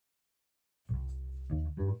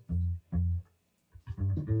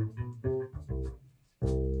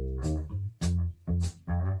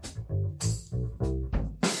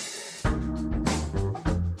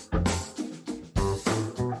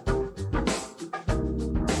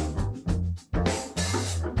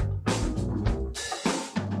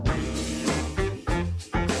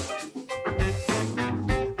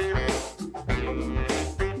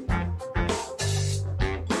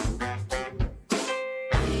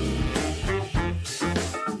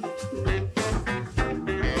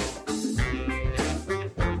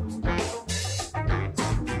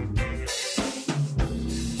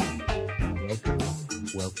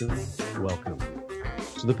Welcome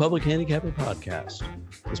to the Public Handicapper Podcast.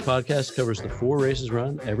 This podcast covers the 4 races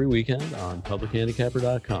run every weekend on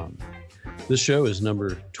publichandicapper.com. This show is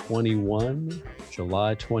number 21,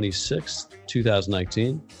 July 26th,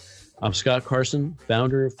 2019. I'm Scott Carson,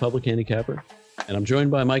 founder of Public Handicapper, and I'm joined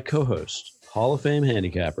by my co-host, Hall of Fame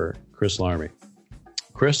handicapper, Chris Larmy.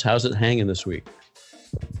 Chris, how's it hanging this week?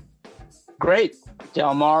 Great.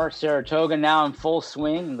 Del Mar, Saratoga now in full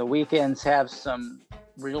swing. The weekends have some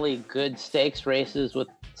really good stakes races with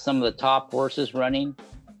some of the top horses running.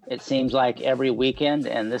 It seems like every weekend,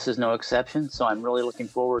 and this is no exception. So I'm really looking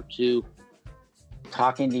forward to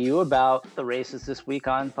talking to you about the races this week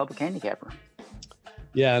on Public Handicapper.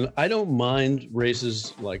 Yeah, and I don't mind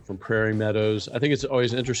races like from Prairie Meadows. I think it's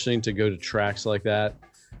always interesting to go to tracks like that.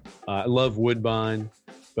 I love Woodbine,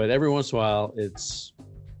 but every once in a while, it's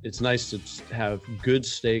nice to have good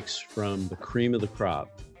stakes from the cream of the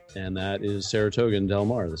crop, and that is Saratoga and Del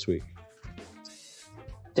Mar this week.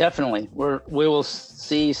 Definitely. We will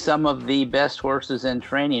see some of the best horses in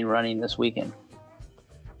training running this weekend.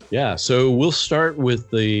 Yeah, so we'll start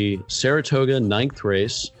with the Saratoga 9th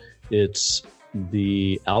race. It's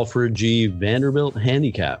the Alfred G. Vanderbilt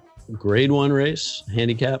Handicap, Grade 1 race,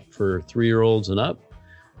 handicap for 3-year-olds and up.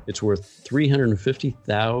 It's worth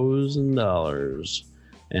 $350,000.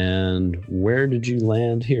 And where did you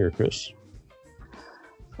land here, Chris?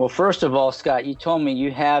 Well, first of all, Scott, you told me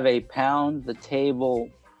you have a pound the table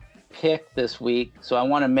pick this week. So I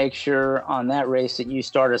want to make sure on that race that you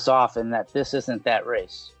start us off and that this isn't that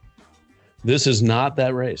race. This is not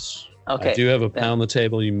that race. Okay. I do have a pound the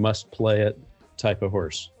table, you must play it type of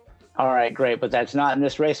horse. All right, great. But that's not in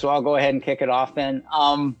this race. So I'll go ahead and kick it off then.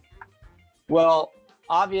 Well,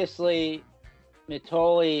 obviously,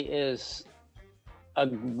 Mitole is a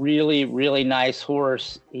really, really nice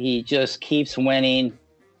horse. He just keeps winning.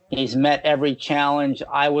 He's met every challenge.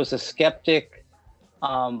 I was a skeptic,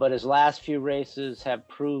 but his last few races have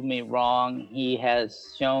proved me wrong. He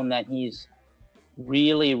has shown that he's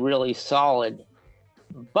really, really solid,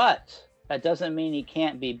 but that doesn't mean he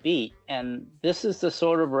can't be beat. And this is the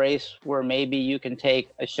sort of race where maybe you can take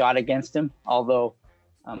a shot against him, although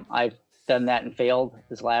I've done that and failed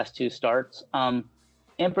his last 2 starts.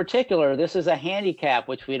 In particular, this is a handicap,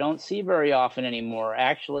 which we don't see very often anymore.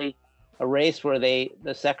 Actually, a race where the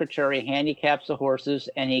secretary handicaps the horses,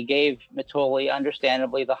 and he gave Mitole,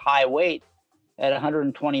 understandably, the high weight at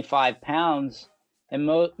 125 pounds. And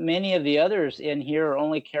many of the others in here are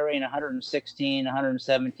only carrying 116,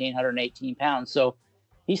 117, 118 pounds. So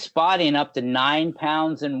he's spotting up to 9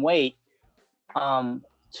 pounds in weight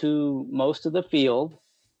to most of the field.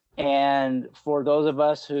 And for those of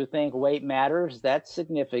us who think weight matters, that's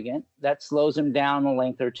significant. That slows him down a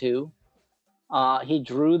length or two. He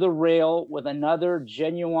drew the rail with another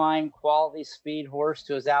genuine quality speed horse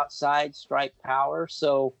to his outside, Stripe Power.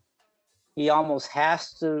 So he almost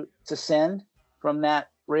has to send from that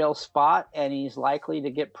rail spot, and he's likely to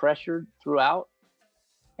get pressured throughout.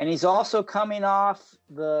 And he's also coming off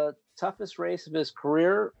the toughest race of his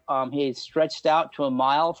career. He stretched out to a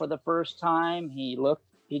mile for the first time. He looked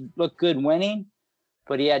good winning,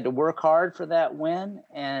 but he had to work hard for that win,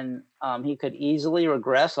 and he could easily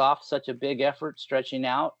regress off such a big effort stretching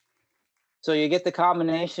out. So you get the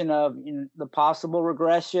combination of the possible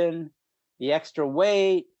regression, the extra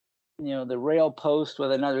weight, the rail post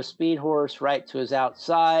with another speed horse right to his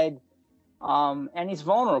outside, and he's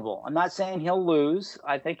vulnerable. I'm not saying he'll lose.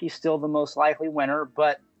 I think he's still the most likely winner,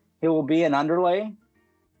 but he will be an underlay.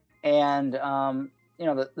 And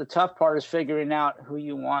the tough part is figuring out who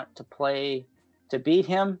you want to play to beat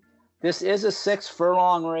him. This is a 6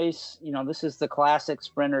 furlong race. This is the classic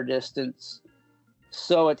sprinter distance.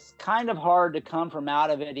 So it's kind of hard to come from out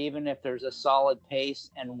of it, even if there's a solid pace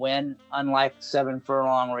and win, unlike 7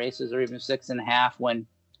 furlong races or even 6.5, when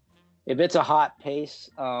if it's a hot pace,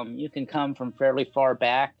 you can come from fairly far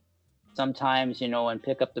back sometimes, and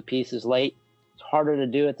pick up the pieces late. It's harder to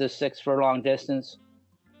do at this 6 furlong distance.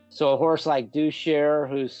 So a horse like Dushare,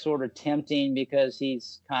 who's sort of tempting because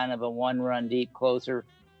he's kind of a one-run deep closer,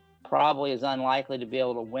 probably is unlikely to be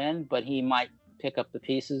able to win, but he might pick up the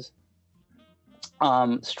pieces.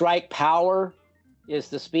 Strike Power is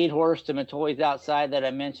the speed horse to Mitoli's Outside that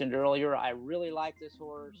I mentioned earlier. I really like this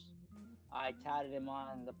horse. I touted him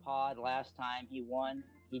on the pod last time he won.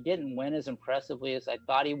 He didn't win as impressively as I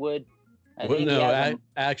thought he would.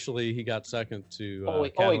 Actually, he got second to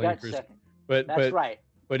he got Cruz. second. That's right.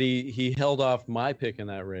 But he held off my pick in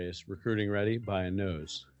that race, Recruiting Ready, by a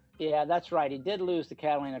nose. Yeah, that's right. He did lose to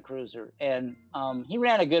Catalina Cruiser, and he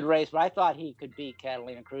ran a good race, but I thought he could beat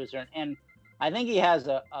Catalina Cruiser. And I think he has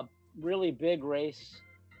a really big race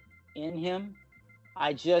in him.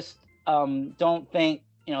 I just don't think,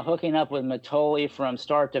 hooking up with Mitoli from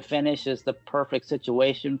start to finish is the perfect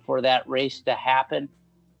situation for that race to happen.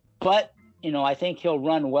 But, I think he'll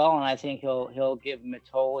run well, and I think he'll give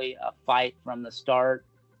Mitoli a fight from the start.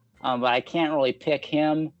 But I can't really pick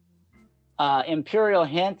him. Imperial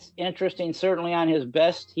Hint, interesting. Certainly on his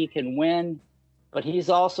best, he can win, but he's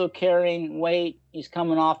also carrying weight. He's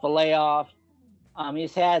coming off a layoff.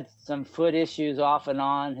 He's had some foot issues off and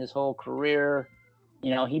on his whole career.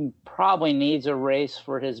 He probably needs a race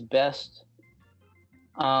for his best,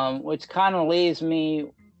 which kind of leaves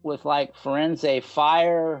me with like Firenze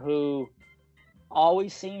Fire, who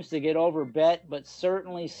always seems to get overbet, but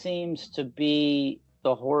certainly seems to be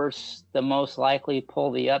the horse the most likely to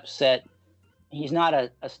pull the upset. He's not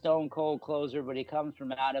a stone cold closer, but he comes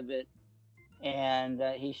from out of it, and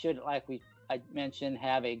he should, like I mentioned,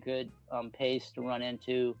 have a good pace to run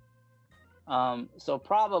into. So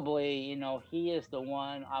probably, he is the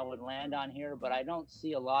one I would land on here, but I don't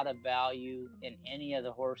see a lot of value in any of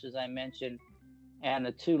the horses I mentioned. And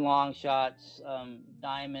the two long shots,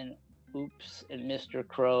 Diamond Oops and Mr.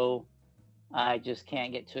 Crow, I just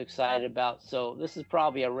can't get too excited about. So this is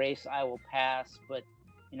probably a race I will pass, but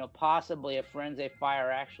possibly if Firenze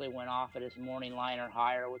Fire actually went off at his morning line or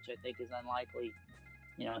higher, which I think is unlikely,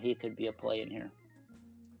 he could be a play in here.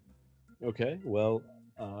 Okay, well,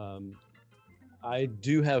 I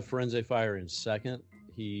do have Firenze Fire in second.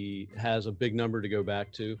 He has a big number to go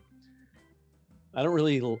back to. I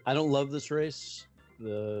don't love this race.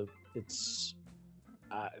 There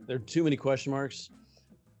are too many question marks,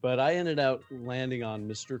 but I ended up landing on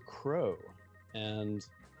Mr. Crow, and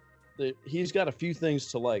he's got a few things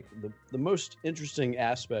to like. The most interesting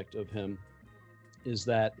aspect of him is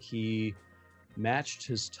that he matched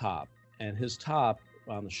his top, and his top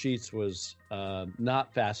on the sheets was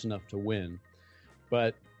not fast enough to win,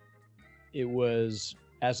 but it was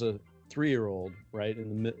as a 3-year-old, right,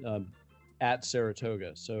 at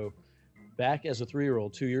Saratoga. So back as a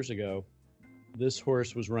 3-year-old 2 years ago, this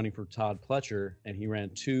horse was running for Todd Pletcher, and he ran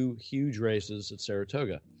 2 huge races at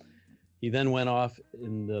Saratoga. He then went off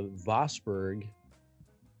in the Vosburg.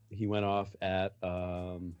 He went off at,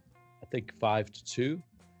 I think, 5-2.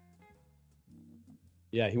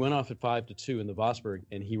 Yeah, he went off at 5-2 in the Vosburg,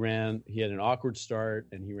 and he had an awkward start,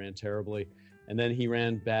 and he ran terribly. And then he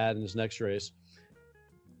ran bad in his next race.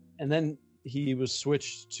 And then he was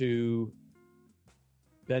switched to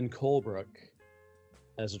Ben Colebrook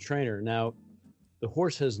as a trainer. Now, the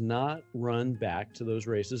horse has not run back to those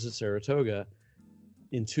races at Saratoga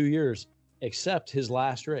in 2 years, except his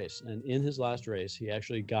last race. And in his last race, he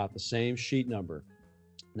actually got the same sheet number.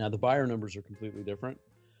 Now, the Beyer numbers are completely different,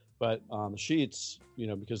 but on the sheets,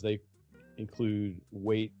 because they include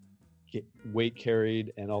weight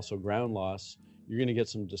carried and also ground loss, you're going to get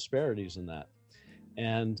some disparities in that.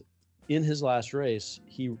 And in his last race,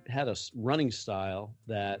 he had a running style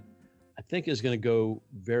that I think is going to go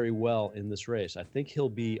very well in this race. I think he'll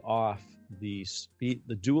be off the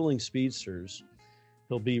dueling speedsters.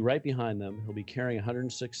 He'll be right behind them. He'll be carrying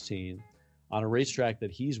 116 on a racetrack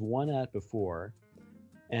that he's won at before.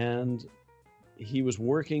 And he was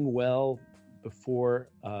working well before,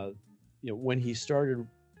 when he started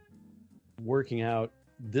working out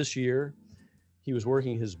this year, he was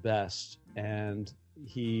working his best, and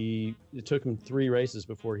it took him 3 races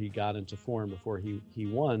before he got into form, before he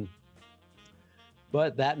won.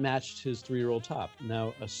 But that matched his 3-year-old top.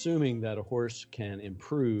 Now, assuming that a horse can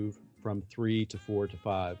improve from 3 to 4 to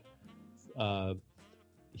 5,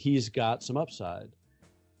 he's got some upside.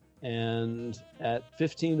 And at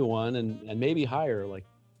 15-1 and maybe higher, like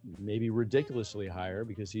maybe ridiculously higher,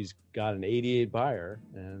 because he's got an 88 Beyer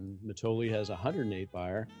and Mitoli has 108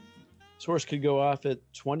 Beyer. This horse could go off at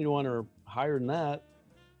 20-1 or higher than that.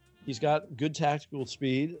 He's got good tactical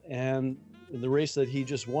speed, and in the race that he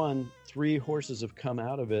just won, 3 horses have come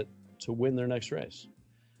out of it to win their next race.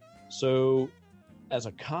 So as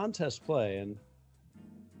a contest play, and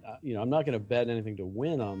I'm not going to bet anything to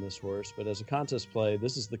win on this horse, but as a contest play,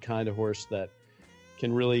 this is the kind of horse that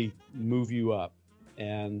can really move you up.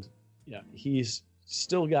 And he's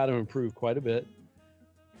still got to improve quite a bit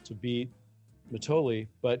to beat Mitole,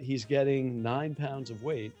 but he's getting 9 pounds of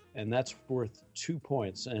weight, and that's worth 2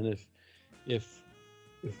 points. And if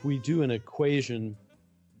we do an equation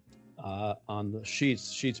on the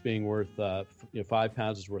sheets being worth 5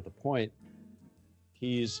 pounds is worth a point,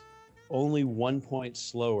 he's only 1 point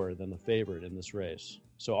slower than the favorite in this race.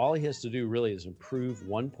 So all he has to do really is improve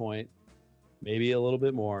 1 point, maybe a little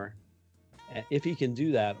bit more. And if he can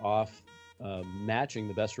do that off matching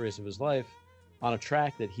the best race of his life on a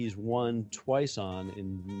track that he's won twice on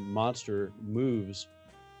in monster moves,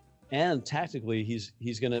 and tactically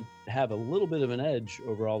he's going to have a little bit of an edge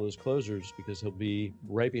over all those closers because he'll be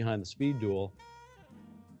right behind the speed duel.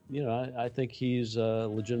 I think he's a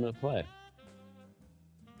legitimate play.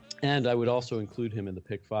 And I would also include him in the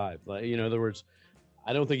pick 5. In other words,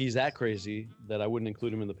 I don't think he's that crazy that I wouldn't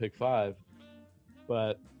include him in the pick 5,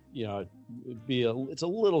 but it's a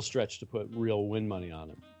little stretch to put real win money on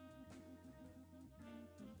him.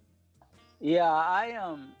 Yeah,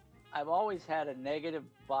 I've always had a negative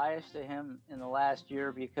bias to him in the last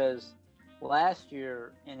year because last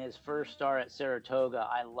year in his first start at Saratoga,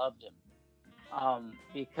 I loved him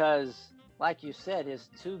because, like you said, his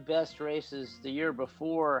 2 best races the year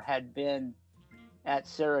before had been at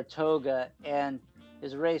Saratoga, and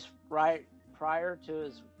his race right prior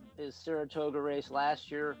to his Saratoga race last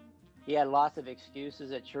year, he had lots of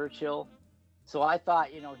excuses at Churchill. So I thought,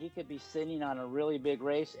 he could be sitting on a really big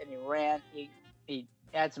race, and he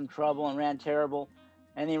had some trouble and ran terrible,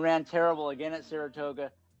 and he ran terrible again at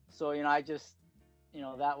Saratoga. So, I just,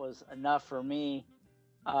 that was enough for me.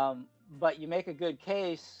 But you make a good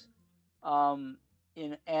case, that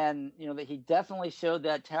he definitely showed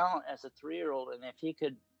that talent as a 3-year-old, and if he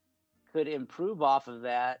could improve off of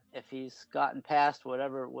that, if he's gotten past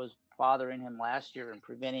whatever was bothering him last year and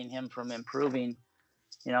preventing him from improving,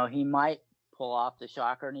 he might pull off the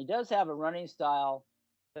shocker. And he does have a running style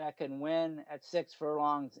that can win at 6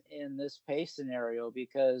 furlongs in this pace scenario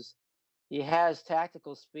because he has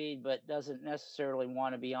tactical speed but doesn't necessarily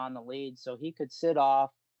want to be on the lead. So he could sit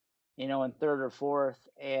off, in 3rd or 4th,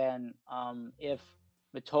 and if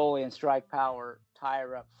Mitole and Strike Power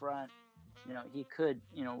tire up front, he could,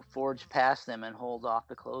 forge past them and hold off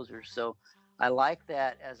the closers. So I like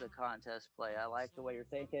that as a contest play. I like the way you're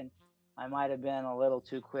thinking. I might have been a little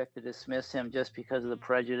too quick to dismiss him just because of the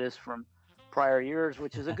prejudice from prior years,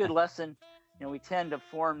 which is a good lesson. We tend to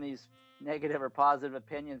form these negative or positive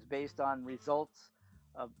opinions based on results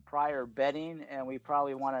of prior betting, and we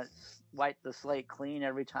probably want to wipe the slate clean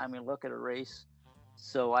every time we look at a race.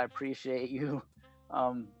 So I appreciate you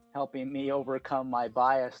helping me overcome my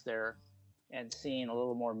bias there and seeing a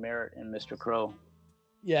little more merit in Mr. Crow.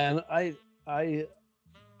 Yeah, and I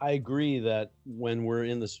agree that when we're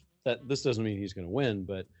in this, that this doesn't mean he's going to win,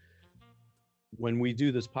 but when we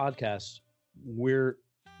do this podcast, we've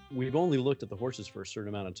only looked at the horses for a certain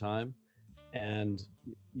amount of time, and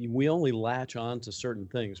we only latch on to certain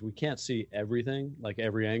things. We can't see everything, like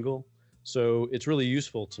every angle. So it's really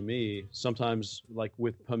useful to me sometimes, like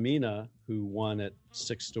with Pamina, who won at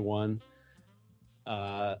 6-1.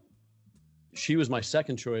 She was my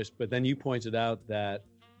second choice, but then you pointed out that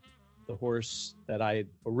the horse that I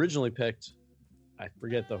originally picked, I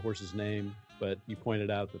forget the horse's name, but you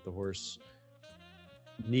pointed out that the horse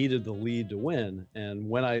needed the lead to win. And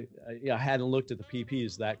when I hadn't looked at the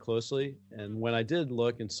PPs that closely, and when I did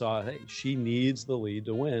look and saw, hey, she needs the lead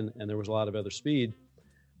to win, and there was a lot of other speed,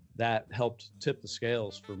 that helped tip the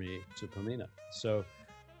scales for me to Pamina. So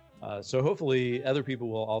hopefully other people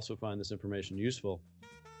will also find this information useful.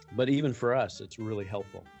 But even for us, it's really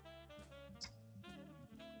helpful.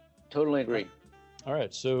 Totally agree. All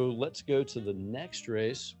right, so let's go to the next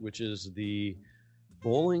race, which is the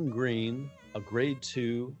Bowling Green, a grade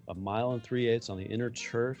 2, a 1 3/8 on the inner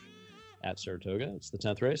turf at Saratoga. It's the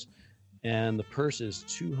 10th race, and the purse is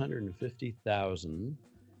 $250,000.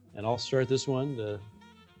 And I'll start this one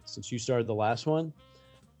since you started the last one.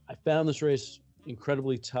 I found this race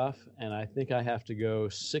incredibly tough, and I think I have to go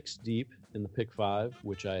 6 deep in the pick 5,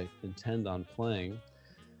 which I intend on playing.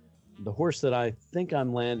 The horse that I think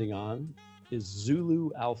I'm landing on is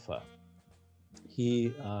Zulu Alpha.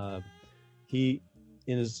 He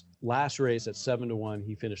in his last race at 7-1,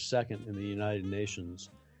 he finished second in the United Nations,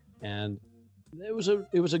 and it was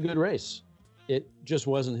a good race. It just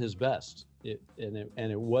wasn't his best. It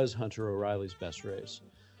was Hunter O'Reilly's best race.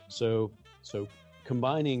 So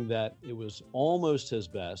combining that, it was almost his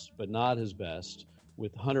best, but not his best,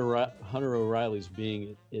 with Hunter O'Reilly's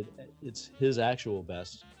being it's his actual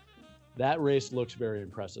best, that race looks very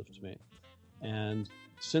impressive to me. And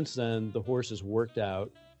since then, the horse has worked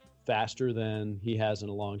out faster than he has in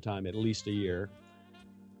a long time, at least a year.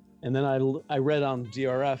 And then I read on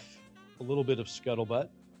DRF a little bit of scuttlebutt.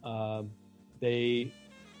 They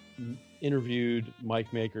interviewed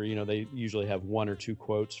Mike Maker. You know, they usually have one or two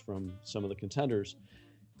quotes from some of the contenders.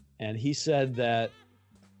 And he said that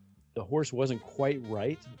the horse wasn't quite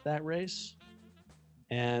right that race,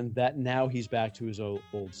 and that now he's back to his old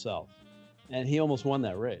self. And he almost won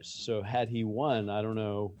that race. So had he won, I don't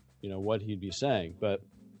know, what he'd be saying. But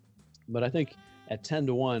I think at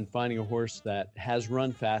 10-1, finding a horse that has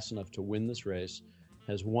run fast enough to win this race,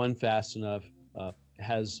 has won fast enough,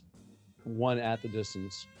 has won at the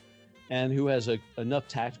distance, and who has enough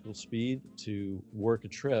tactical speed to work a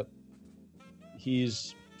trip,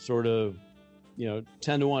 he's sort of,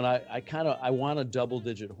 10-1. I want a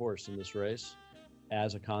double-digit horse in this race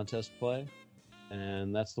as a contest play,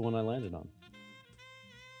 and that's the one I landed on.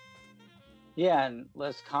 Yeah, and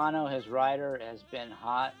Lezcano, his rider, has been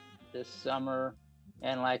hot this summer.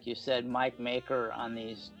 And like you said, Mike Maker on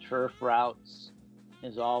these turf routes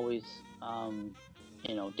is always,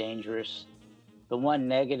 dangerous. The one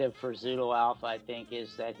negative for Zudo Alpha, I think,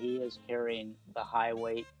 is that he is carrying the high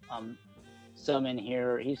weight. Some in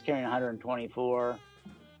here, he's carrying 124.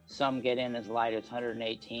 Some get in as light as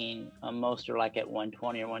 118. Most are like at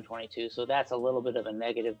 120 or 122. So that's a little bit of a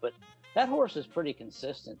negative. But that horse is pretty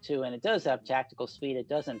consistent, too. And it does have tactical speed. It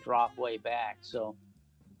doesn't drop way back. So,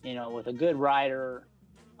 with a good rider,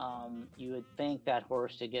 you would think that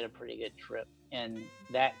horse to get a pretty good trip. And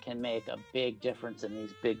that can make a big difference in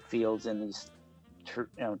these big fields in these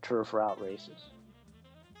turf route races.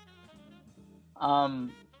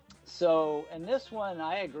 So in this one,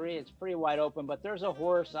 I agree, it's pretty wide open, but there's a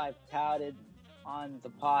horse I've touted on the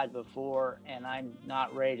pod before, and I'm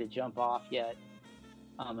not ready to jump off yet,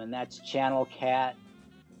 and that's Channel Cat.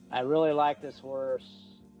 I really like this horse.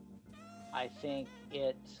 I think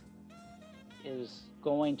it is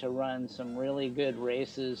going to run some really good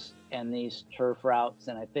races in these turf routes,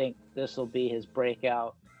 and I think this will be his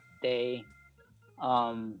breakout day.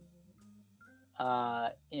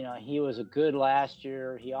 He was a good last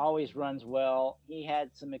year. He always runs well. He had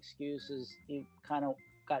some excuses. He kind of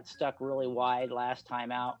got stuck really wide last time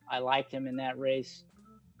out. I liked him in that race.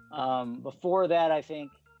 Before that, I think,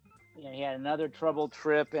 he had another troubled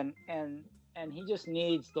trip, and he just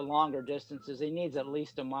needs the longer distances. He needs at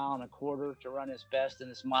least 1.25 miles to run his best, and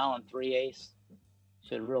this 1 3/8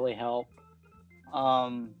 should really help.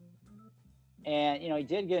 And he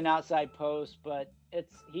did get an outside post, but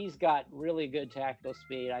he's got really good tactical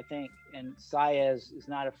speed, I think, and Saez is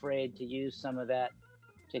not afraid to use some of that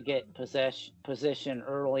to get position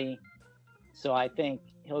early. So I think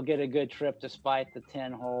he'll get a good trip despite the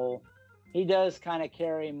 10 hole. He does kind of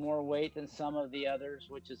carry more weight than some of the others,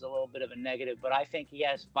 which is a little bit of a negative, but I think he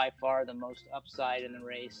has by far the most upside in the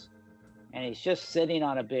race. And he's just sitting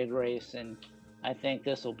on a big race, and I think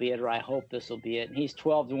this will be it, or I hope this will be it. And he's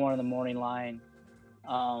 12-1 in the morning line.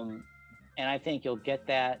 And I think you'll get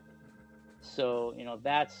that. So,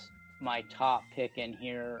 that's my top pick in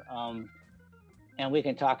here. And we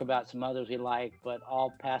can talk about some others we like, but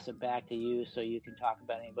I'll pass it back to you so you can talk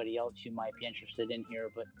about anybody else you might be interested in here.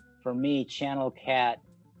 But for me, Channel Cat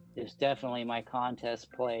is definitely my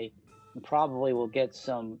contest play, and probably will get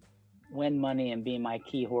some win money and be my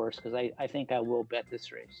key horse, because I think I will bet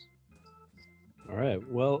this race. All right.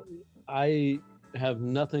 Well, I have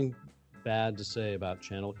nothing bad to say about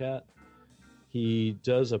Channel Cat. He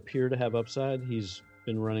does appear to have upside. He's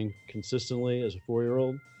been running consistently as a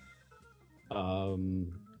 4-year-old.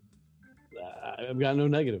 I've got no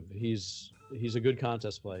negative. He's a good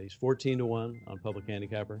contest play. He's 14-1 on Public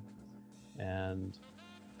Handicapper, and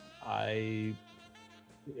the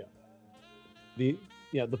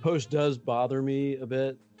post does bother me a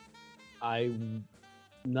bit. I'm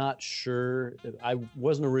not sure. I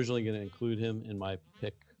wasn't originally going to include him in my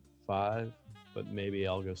pick 5, but maybe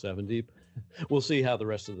I'll go 7 deep. We'll see how the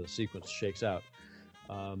rest of the sequence shakes out.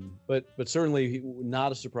 But certainly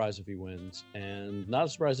not a surprise if he wins, and not a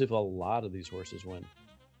surprise if a lot of these horses win.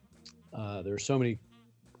 There are so many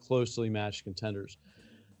closely matched contenders.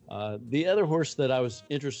 The other horse that I was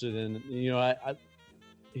interested in,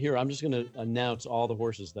 I'm just going to announce all the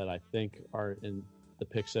horses that I think are in the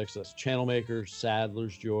pick 6. That's Channel Maker,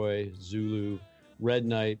 Sadler's Joy, Zulu, Red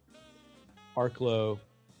Knight, Arklow,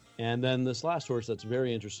 and then this last horse that's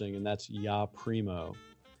very interesting, and that's Ya Primo.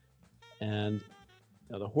 And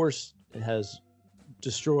the horse has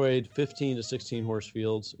destroyed 15 to 16 horse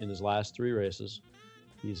fields in his last 3 races.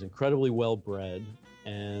 He's incredibly well bred,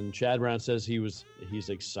 and Chad Brown says he's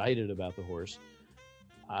excited about the horse.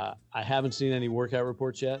 I haven't seen any workout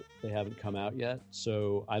reports yet. They haven't come out yet,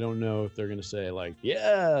 so I don't know if they're going to say like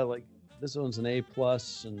this one's an A+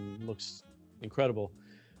 and looks incredible.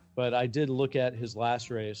 But I did look at his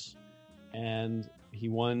last race, and he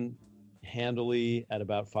won handily at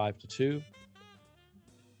about 5-2,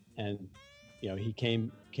 and he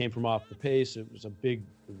came from off the pace. It was a big,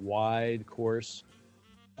 wide course.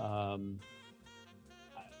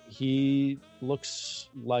 He looks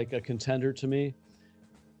like a contender to me,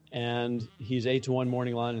 and he's 8-1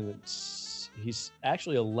 morning line, and he's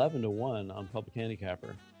actually 11-1 on Public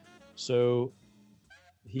Handicapper. So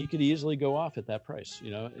he could easily go off at that price.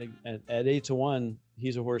 At 8-1,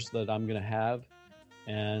 he's a horse that I'm going to have,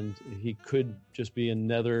 and he could just be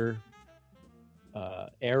another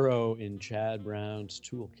arrow in Chad Brown's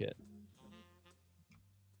toolkit.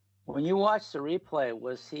 When you watched the replay,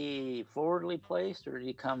 was he forwardly placed, or did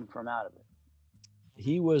he come from out of it?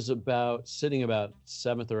 He was sitting about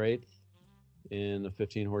 7th or 8th in a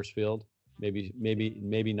 15-horse field, maybe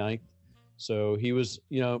 9th. So he was,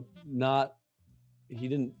 I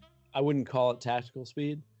wouldn't call it tactical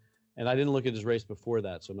speed, and I didn't look at his race before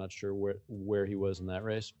that, so I'm not sure where he was in that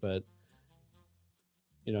race. But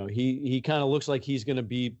he kind of looks like he's going to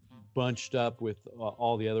be bunched up with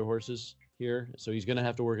all the other horses here, so he's going to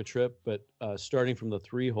have to work a trip. But starting from the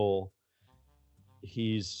 3-hole,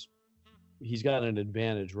 he's got an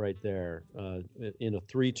advantage right there. In a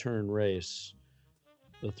 3-turn race,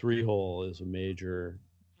 the 3-hole is a major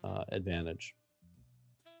advantage.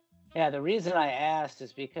 Yeah, the reason I asked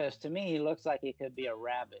is because to me he looks like he could be a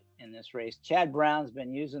rabbit in this race. Chad Brown's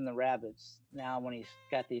been using the rabbits now when he's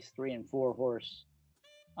got these 3 and 4 horse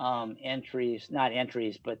not entries,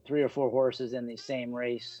 but 3 or 4 horses in the same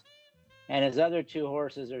race. And his other 2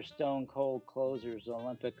 horses are stone cold closers,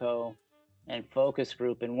 Olympico and Focus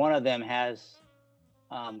Group, and one of them has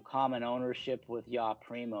common ownership with Ya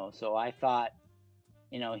Primo. So I thought,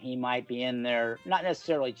 he might be in there, not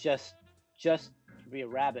necessarily just to be a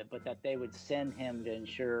rabbit, but that they would send him to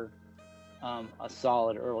ensure a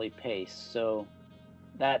solid early pace. So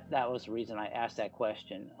that was the reason I asked that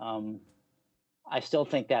question. I still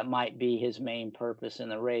think that might be his main purpose in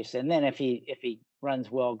the race. And then if he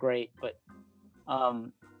runs well, great. But I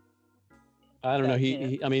don't know.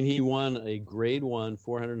 He won a Grade 1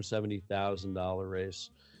 $470,000 race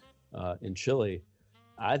in Chile.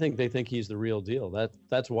 I think they think he's the real deal.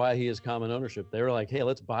 That's why he has common ownership. They were like, hey,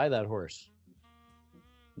 let's buy that horse.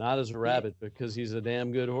 Not as a rabbit, because he's a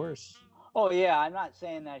damn good horse. Oh yeah, I'm not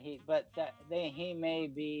saying that he may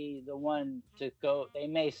be the one to go. They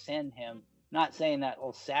may send him. Not saying that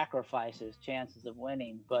will sacrifice his chances of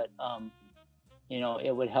winning, but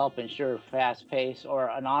it would help ensure fast pace or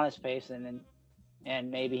an honest pace,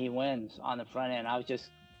 and maybe he wins on the front end.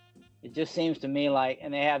 It just seems to me like,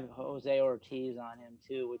 and they have Jose Ortiz on him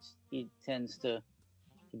too, which he tends to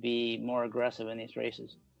be more aggressive in these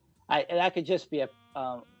races. That could just be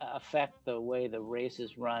affect the way the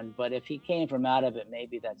races run, but if he came from out of it,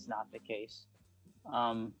 maybe that's not the case.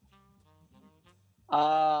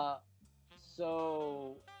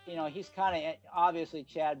 So he's kind of obviously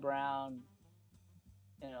Chad Brown,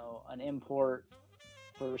 an import,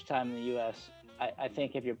 first time in the U.S. I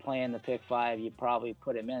think if you're playing the pick 5, you probably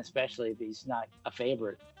put him in, especially if he's not a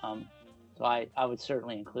favorite. So I would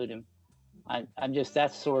certainly include him.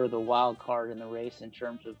 That's sort of the wild card in the race in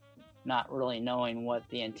terms of not really knowing what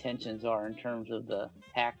the intentions are in terms of the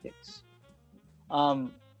tactics.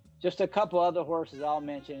 Just a couple other horses I'll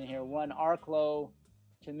mention here. One, Arklow,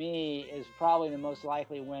 to me, is probably the most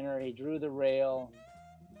likely winner. He drew the rail,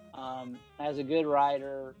 as a good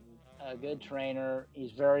rider, a good trainer.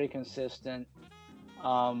 He's very consistent.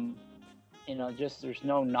 There's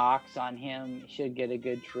no knocks on him. He should get a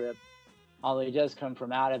good trip. Although he does come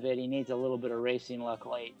from out of it, he needs a little bit of racing luck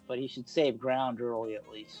late, but he should save ground early at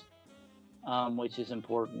least, which is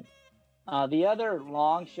important. The other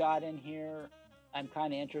long shot in here I'm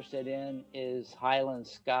kind of interested in is Highland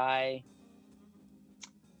Sky.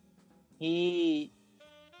 He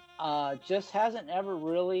just hasn't ever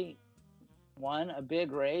really won a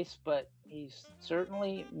big race, but he's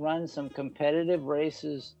certainly run some competitive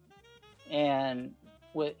races, and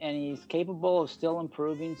he's capable of still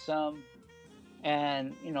improving some.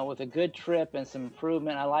 And with a good trip and some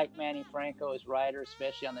improvement, I like Manny Franco as rider,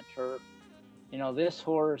 especially on the turf. This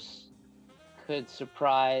horse could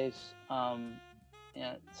surprise.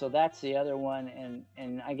 So that's the other one,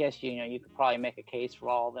 and I guess you could probably make a case for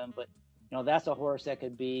all of them, but that's a horse that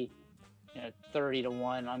could be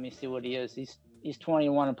 30-1. Let me see what he is. He's he's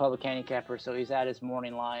 21 in public handicapper, so he's at his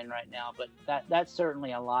morning line right now. But that's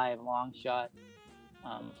certainly a live long shot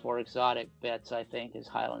for exotic bets, I think, is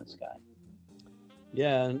Highland Sky.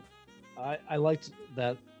 Yeah, and I liked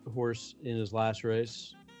that horse in his last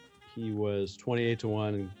race. He was 28-1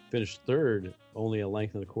 and finished third, only a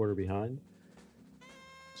length and a quarter behind.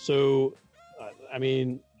 So, I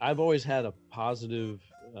mean, I've always had a positive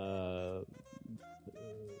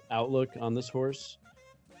outlook on this horse.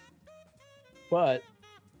 But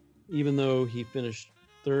even though he finished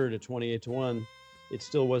third at 28-1, it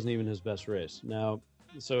still wasn't even his best race. Now,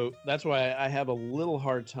 so that's why I have a little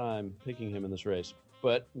hard time picking him in this race.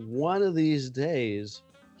 But one of these days,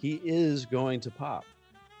 he is going to pop.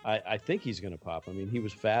 I think he's going to pop. I mean, he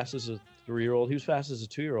was fast as a 3-year-old. He was fast as a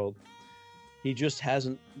 2-year-old. He just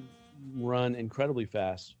hasn't run incredibly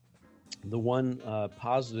fast. The one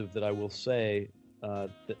positive that I will say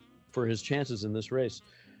that for his chances in this race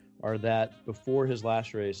are that before his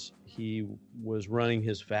last race, he was running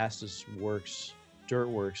his fastest dirt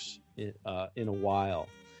works in a while.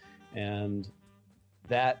 And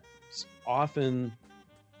that often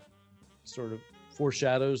sort of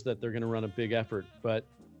foreshadows that they're going to run a big effort, but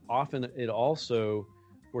often it also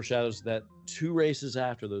foreshadows that 2 races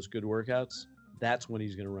after those good workouts, that's when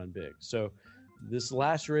he's going to run big. So this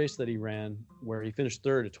last race that he ran, where he finished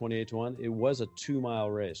third at 28-1, it was a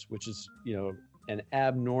 2-mile race, which is, an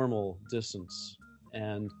abnormal distance.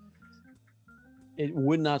 And it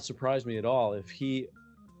would not surprise me at all if he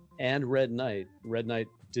and Red Knight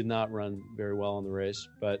did not run very well in the race,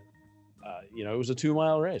 but it was a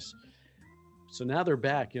 2-mile race. So now they're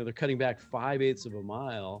back, they're cutting back 5/8 of a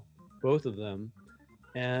mile, both of them.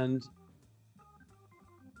 And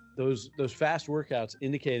those fast workouts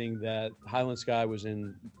indicating that Highland Sky was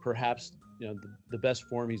in perhaps, the best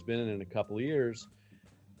form he's been in a couple of years.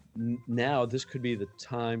 Now this could be the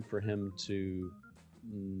time for him to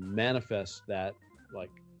manifest that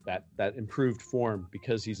improved form,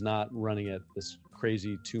 because he's not running at this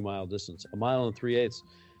crazy 2-mile distance. 1 mile and 3/8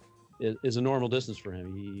 is a normal distance for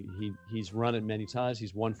him. He's run it many times.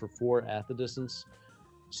 He's 1 for 4 at the distance.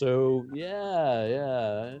 So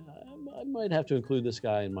yeah, I might have to include this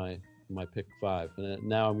guy in my pick 5. And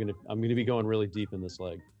now I'm gonna be going really deep in this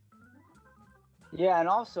leg. Yeah, and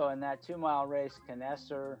also in that 2-mile race,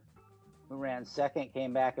 Knesser, who ran second,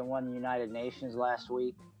 came back and won the United Nations last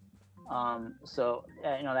week. So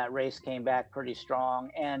that race came back pretty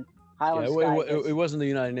strong. And Highland Sky, it wasn't the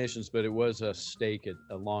United Nations, but it was a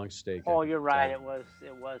long stake. Oh, you're right. It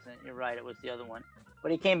wasn't. You're right. It was the other one.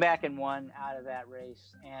 But he came back and won out of that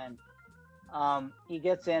race. And he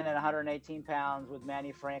gets in at 118 pounds with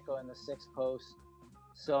Manny Franco in the 6th post.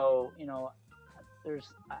 So,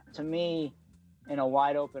 there's, to me, in a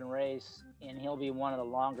wide open race, and he'll be one of the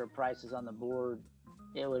longer prices on the board,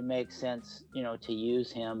 it would make sense, to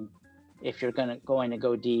use him if you're going to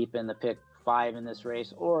go deep in the pick 5 in this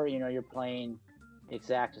race, or you're playing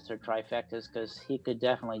exactas or trifectas, because he could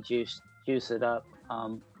definitely juice it up.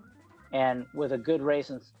 And with a good race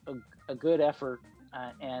and a good effort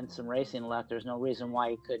and some racing luck, there's no reason why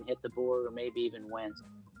he couldn't hit the board or maybe even win.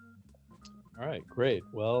 All right, great.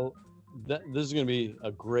 Well, this is going to be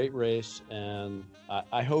a great race, and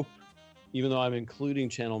I hope, even though I'm including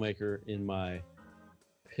Channel Maker in my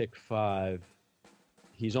pick 5,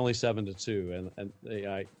 he's only 7-2, and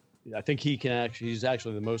I think he's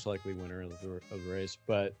actually the most likely winner of the race.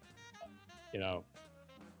 But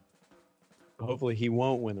hopefully he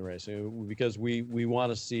won't win the race, because we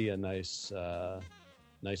want to see a nice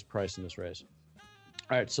price in this race.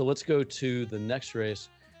 All right, so let's go to the next race.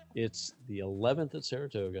 It's the 11th at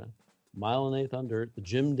Saratoga, 1 1/8 on dirt. The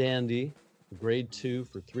Jim Dandy, grade 2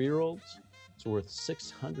 for 3-year-olds. It's worth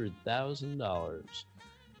 $600,000.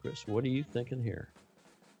 Chris, what are you thinking here?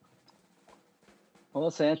 Well,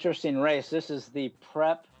 it's an interesting race. This is the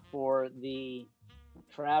prep for the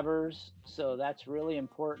Travers, so that's really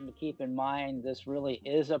important to keep in mind. This really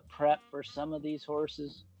is a prep for some of these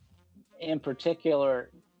horses. In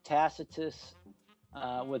particular, Tacitus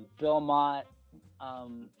with Belmont.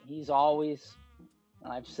 He's always,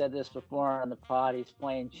 I've said this before on the pod, he's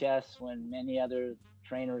playing chess when many other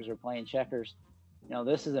trainers are playing checkers.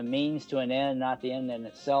 This is a means to an end, not the end in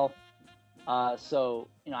itself. So,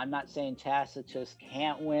 I'm not saying Tacitus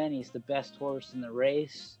can't win. He's the best horse in the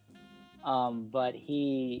race. But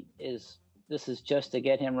this is just to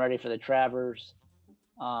get him ready for the Travers.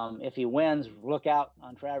 If he wins, look out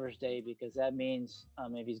on Travers Day, because that means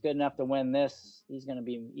if he's good enough to win this, he's going to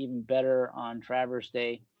be even better on Travers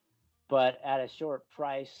Day. But at a short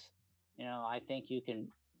price, I think you can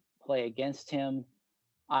play against him.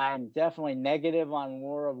 I'm definitely negative on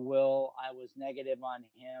War of Will. I was negative on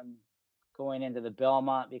him going into the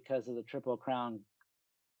Belmont because of the Triple Crown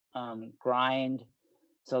grind.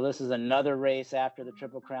 So this is another race after the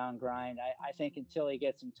Triple Crown grind. I think until he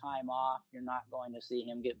gets some time off, you're not going to see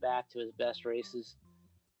him get back to his best races.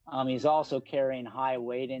 He's also carrying high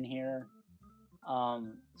weight in here.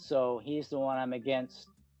 So he's the one I'm against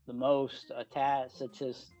the most,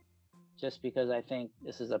 Tacitus, just because I think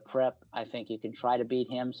this is a prep. I think you can try to beat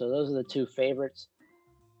him. So those are the two favorites.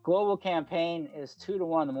 Global Campaign is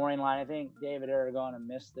 2-1 the morning line. I think David Aragona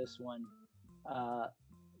missed this one.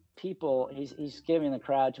 He's giving the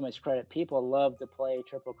crowd too much credit. People love to play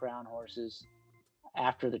Triple Crown horses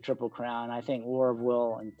after the Triple Crown. I think War of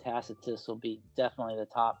Will and Tacitus will be definitely the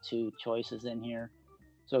top two choices in here.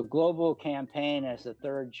 So Global Campaign as the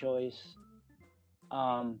third choice.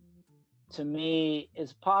 To me,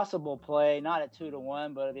 it's possible play, not at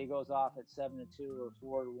 2-1, but if he goes off at 7-2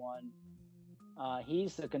 or 4-1.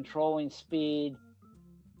 He's the controlling speed.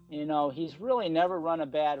 You know, he's really never run a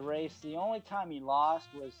bad race. The only time he lost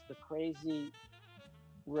was the crazy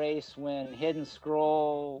race when Hidden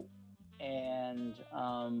Scroll and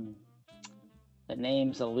the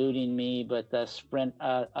name's eluding me, but a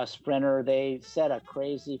sprinter, they set a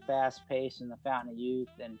crazy fast pace in the Fountain of Youth,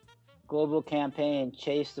 and Global Campaign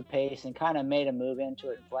chased the pace and kind of made a move into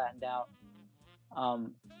it and flattened out.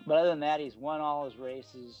 But other than that, he's won all his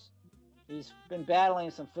races. He's been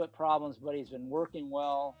battling some foot problems, but he's been working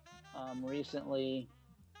well recently.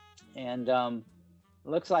 And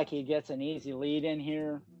looks like he gets an easy lead in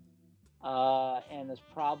here and is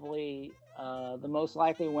probably the most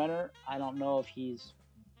likely winner. I don't know if he's,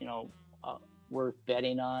 worth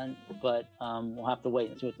betting on, but we'll have to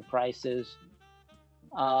wait and see what the price is.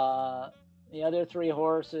 The other three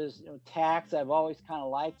horses, Tax, I've always kind of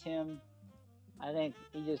liked him. I think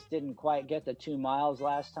he just didn't quite get the 2 miles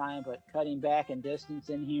last time, but cutting back in distance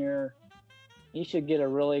in here, he should get a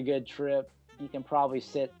really good trip. He can probably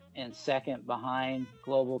sit in second behind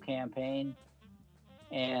Global Campaign.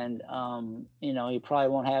 And, he probably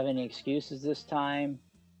won't have any excuses this time.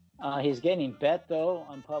 He's getting bet, though,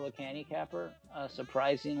 on Public Handicapper,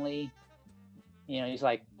 surprisingly. He's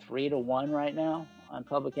like 3-1 right now on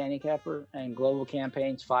Public Handicapper, and Global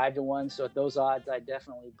Campaign's 5-1. So at those odds, I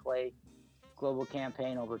definitely play Global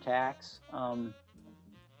Campaign over Tax. And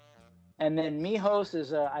then Mijos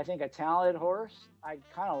is, I think, a talented horse. I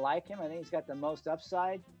kind of like him. I think he's got the most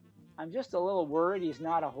upside. I'm just a little worried he's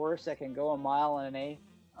not a horse that can go a mile and an eighth.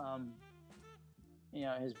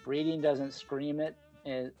 His breeding doesn't scream it.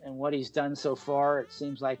 And what he's done so far, it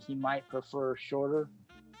seems like he might prefer shorter.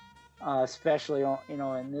 Especially,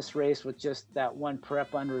 in this race with just that one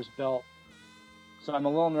prep under his belt. So I'm a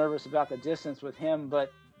little nervous about the distance with him,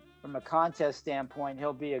 but from a contest standpoint,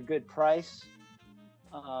 he'll be a good price.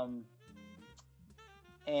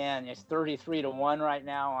 And it's 33-1 right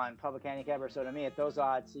now on Public Handicapper. So to me, at those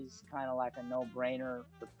odds, he's kind of like a no-brainer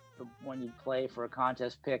for when you play for a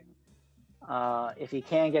contest pick. If he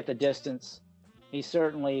can get the distance, he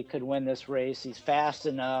certainly could win this race. He's fast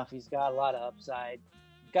enough. He's got a lot of upside.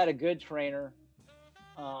 Got a good trainer,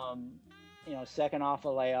 second off a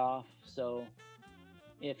layoff. So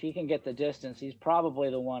if he can get the distance, he's probably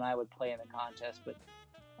the one I would play in the contest. But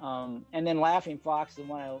and then Laughing Fox, the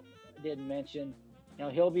one I didn't mention,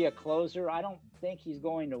 he'll be a closer. I don't think he's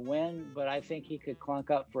going to win, but I think he could clunk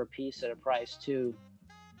up for a piece at a price too.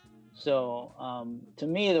 So to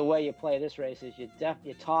me, the way you play this race is you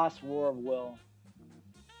toss War of Will.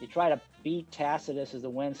 You try to beat Tacitus as the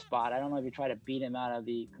win spot. I don't know if you try to beat him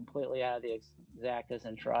completely out of the exactas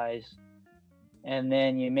and tries. And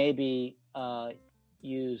then you maybe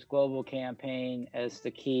use Global Campaign as the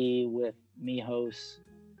key with Mijos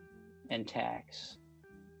and Tax.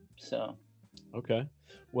 So. Okay.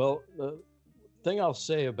 Well, the thing I'll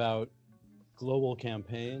say about Global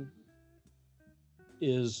Campaign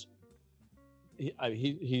is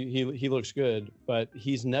he looks good, but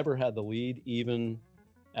he's never had the lead even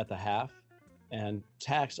at the half, and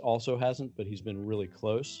Tax also hasn't, but he's been really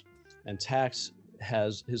close. And Tax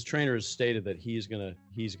his trainer has stated that he's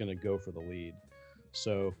gonna go for the lead.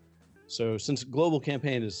 So since Global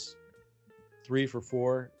Campaign is 3 for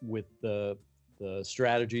 4 with the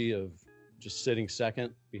strategy of just sitting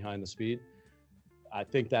second behind the speed, I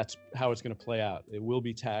think that's how it's going to play out. It will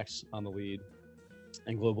be Tax on the lead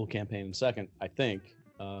and Global Campaign in second. I think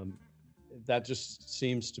that just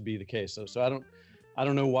seems to be the case. So I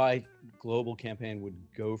don't know why Global Campaign would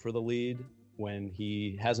go for the lead when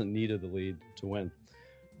he hasn't needed the lead to win.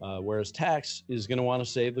 Whereas Tax is going to want to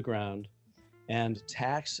save the ground, and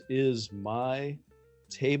Tax is my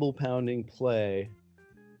table pounding play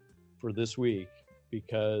for this week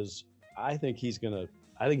because I think he's gonna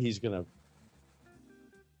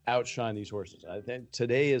outshine these horses. I think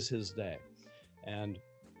today is his day. And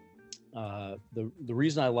the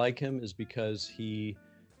reason I like him is because he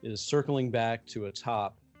is circling back to a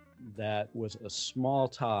top that was a small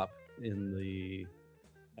top in the,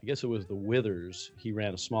 I guess it was the Withers. He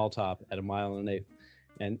ran a small top at 1 1/8 miles.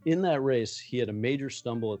 And in that race, he had a major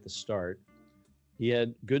stumble at the start. He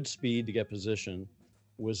had good speed to get position,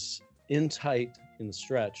 was in tight in the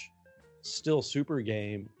stretch, still super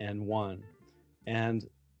game, and won. And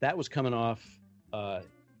that was coming off a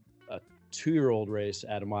 2-year-old race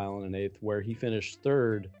at 1 1/8 miles where he finished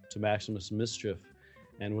third to Maximus Mischief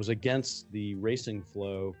and was against the racing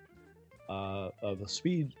flow of the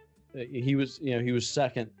speed. He was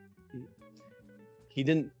second. He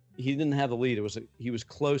didn't have the lead. He was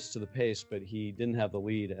close to the pace, but he didn't have the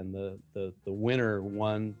lead, and the winner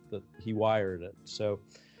won. He wired it. So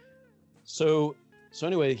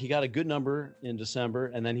anyway, he got a good number in December,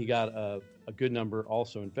 and then he got a good number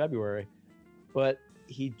also in February, but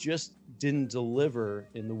he just didn't deliver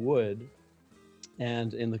in the Wood.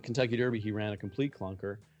 And in the Kentucky Derby, he ran a complete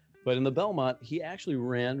clunker. But in the Belmont, he actually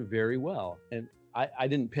ran very well. And I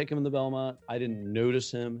didn't pick him in the Belmont. I didn't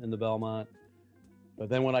notice him in the Belmont. But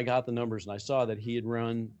then when I got the numbers and I saw that he had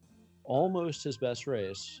run almost his best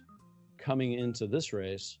race coming into this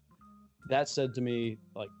race, that said to me,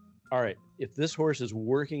 like, all right, if this horse is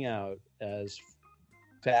working out as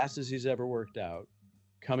fast as he's ever worked out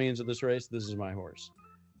coming into this race, this is my horse.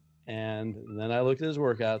 And then I looked at his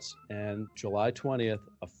workouts, and July 20th,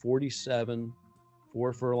 a 47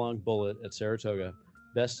 4-furlong bullet at Saratoga,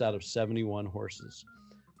 best out of 71 horses.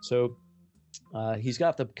 So he's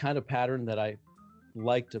got the kind of pattern that I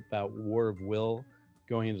liked about War of Will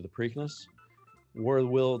going into the Preakness. War of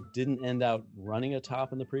Will didn't end out running a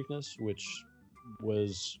top in the Preakness, which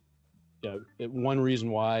was one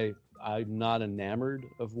reason why I'm not enamored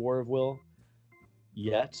of War of Will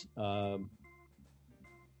yet.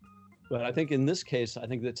 But I think in this case, I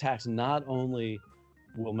think that Tax not only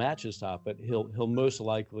will match his top, but he'll most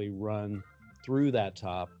likely run through that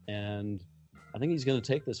top. And I think he's going to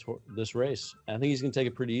take this race. I think he's going to take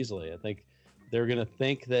it pretty easily. I think they're going to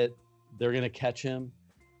think that they're going to catch him.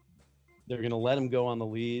 They're going to let him go on the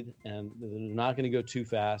lead, and they're not going to go too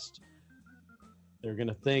fast. They're going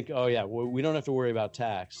to think, oh yeah, well, we don't have to worry about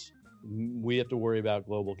Tax. We have to worry about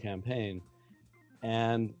Global Campaign.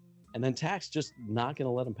 And then Tax just not going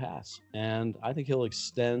to let him pass. And I think he'll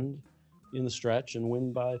extend in the stretch and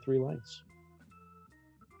win by 3 lengths.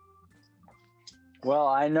 Well,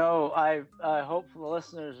 I know I hope the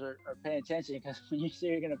listeners are paying attention, because when you say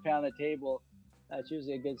you're going to pound the table, that's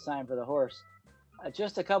usually a good sign for the horse.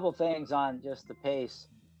 Just a couple things on just the pace.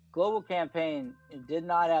 Global Campaign did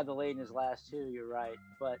not have the lead in his last 2, you're right.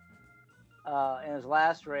 But in his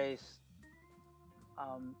last race,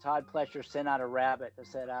 Todd Pletcher sent out a rabbit to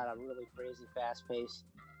set out a really crazy fast pace.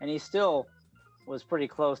 And he still was pretty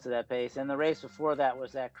close to that pace. And the race before that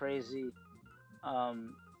was that crazy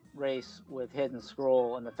race with Hidden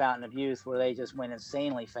Scroll and the Fountain of Youth, where they just went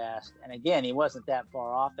insanely fast. And again, he wasn't that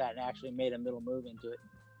far off that and actually made a middle move into it.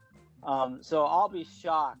 So I'll be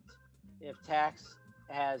shocked if Tax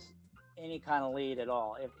has any kind of lead at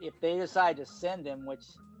all. If they decide to send him, which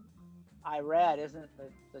Irad isn't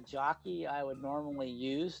the jockey I would normally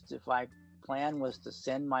use if my plan was to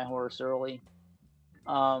send my horse early.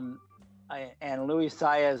 And Luis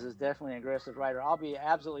Saez is definitely an aggressive rider. I'll be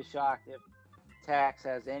absolutely shocked if Tax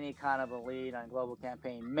has any kind of a lead on Global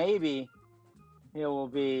Campaign. Maybe he will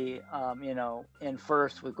be, in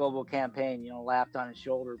first with Global Campaign, lapped on his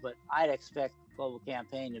shoulder. But I'd expect Global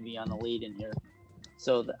Campaign to be on the lead in here.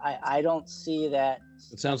 So I don't see that.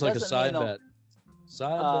 It sounds like a side bet.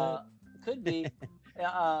 Side bet. Could be.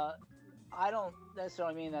 I don't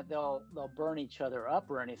necessarily mean that they'll burn each other up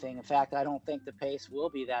or anything. In fact, I don't think the pace will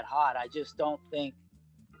be that hot. I just don't think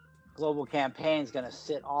Global Campaign is going to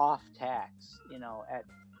sit off Tax. At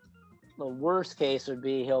the worst case would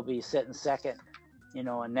be he'll be sitting second,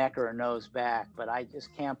 a neck or a nose back. But I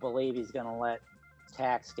just can't believe he's going to let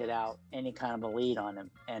Tax get out any kind of a lead on him.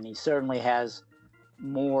 And he certainly has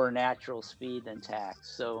more natural speed than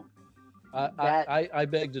Tax. So I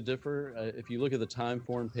beg to differ. If you look at the time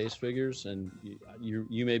form pace figures, and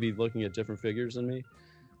you may be looking at different figures than me,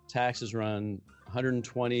 Tax has run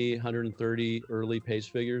 120, 130 early pace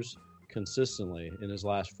figures consistently in his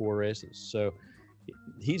last 4 races. So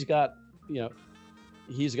he's got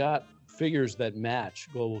figures that match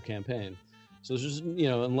Global Campaign. So there's just,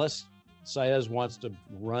 unless Saez wants to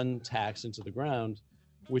run Tax into the ground,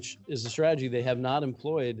 which is a strategy they have not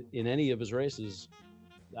employed in any of his races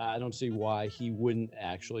I don't see why he wouldn't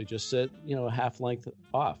actually just sit, a half length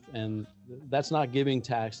off. And that's not giving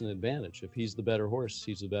Tax an advantage. If he's the better horse,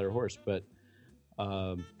 he's the better horse. But,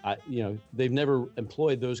 they've never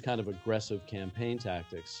employed those kind of aggressive campaign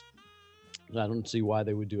tactics. I don't see why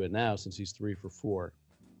they would do it now since he's 3 for 4.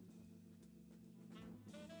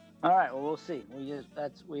 All right. Well, we'll see. We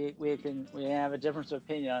have a difference of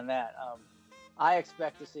opinion on that. I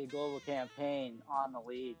expect to see Global Campaign on the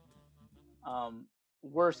lead.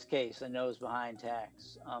 Worst case, a nose behind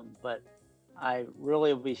Tax. But I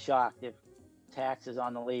really would be shocked if Tax is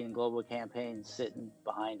on the lead and Global Campaign sitting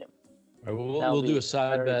behind him. All right, we'll do a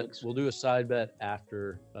side bet. We'll do a side bet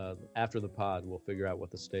after the pod. We'll figure out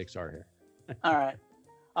what the stakes are here. All right.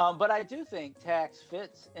 But I do think Tax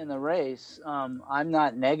fits in the race. I'm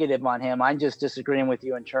not negative on him. I'm just disagreeing with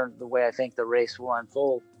you in terms of the way I think the race will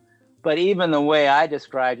unfold. But even the way I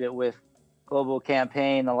described it with Global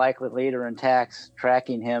Campaign, the likely leader, and Tax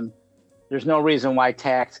tracking him, there's no reason why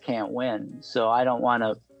Tax can't win. So I don't want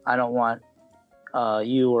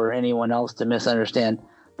you or anyone else to misunderstand.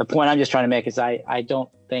 The point I'm just trying to make is I don't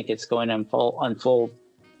think it's going to unfold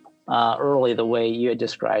early the way you had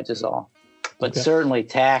described is all. But certainly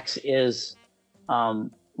Tax is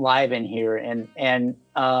live in here. And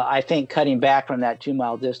I think cutting back from that 2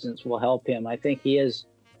 mile distance will help him. I think he is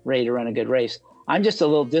ready to run a good race. I'm just a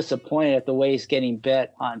little disappointed at the way he's getting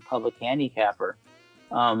bet on Public Handicapper.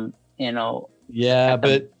 Yeah,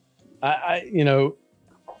 but I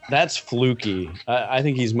that's fluky. I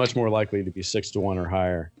think he's much more likely to be 6-1 or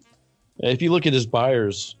higher. If you look at his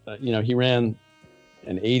buyers, he ran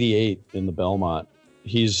an 88 in the Belmont.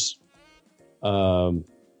 He's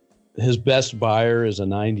his best buyer is a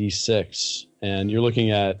 96, and you're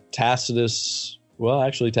looking at Tacitus. Well,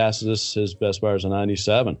 actually, Tacitus, his best buyer is a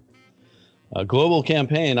 97. Global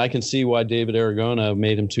Campaign, I can see why David Aragona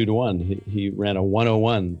made him 2-1. He ran a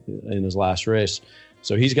 101 in his last race,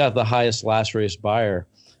 so he's got the highest last race buyer.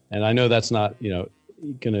 And I know that's not going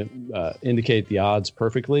to indicate the odds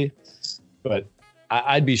perfectly, but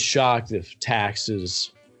I'd be shocked if Tax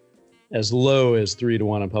is as low as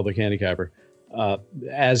 3-1 on Public Handicapper,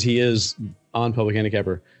 as he is on Public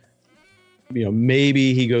Handicapper.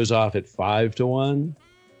 Maybe he goes off at 5-1.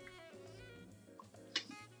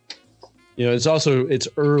 It's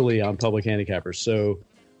early on Public Handicapper, so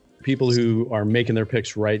people who are making their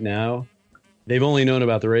picks right now, they've only known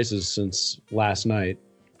about the races since last night,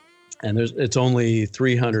 and it's only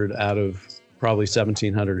 300 out of probably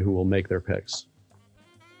 1,700 who will make their picks.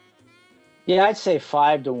 Yeah, I'd say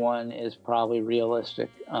 5-1 is probably realistic.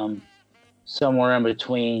 Somewhere in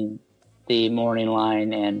between the morning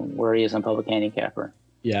line and where he is on Public Handicapper.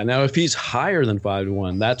 Yeah. Now, if he's higher than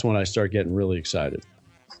 5-1, that's when I start getting really excited.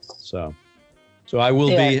 So I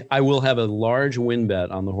will have a large win bet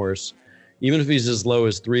on the horse. Even if he's as low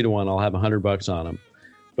as 3-1, I'll have $100 on him.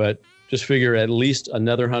 But just figure at least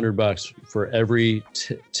another $100 for every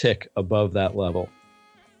tick above that level.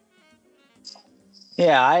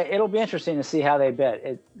 Yeah, it'll be interesting to see how they bet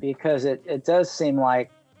it, because it does seem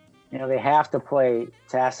like they have to play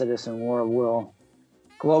Tacitus and War of Will.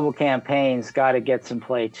 Global Campaign's got to get some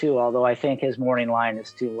play too, although I think his morning line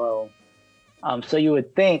is too low. So you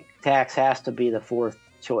would think Tax has to be the fourth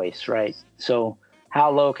choice, right? So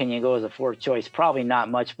how low can you go as a fourth choice? Probably not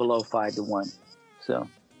much below 5-1. So.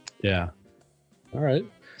 Yeah. All right.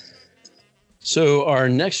 So our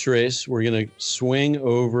next race, we're going to swing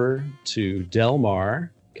over to Del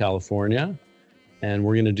Mar, California, and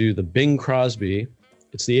we're going to do the Bing Crosby.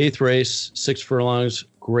 It's the 8th race, 6 furlongs,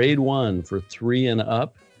 grade 1 for 3 and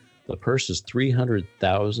up. The purse is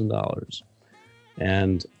 $300,000.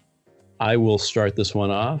 And I will start this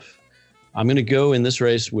one off. I'm going to go in this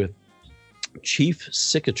race with Chief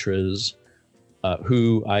Cicatriz,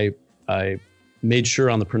 who I made sure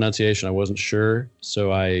on the pronunciation. I wasn't sure,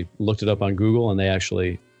 so I looked it up on Google, and they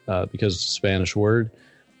actually, because it's a Spanish word,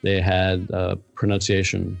 they had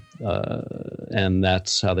pronunciation, and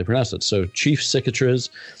that's how they pronounce it. So Chief Cicatriz,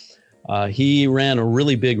 he ran a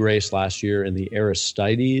really big race last year in the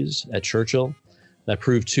Aristides at Churchill that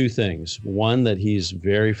proved 2 things. 1, that he's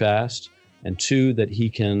very fast, and 2, that he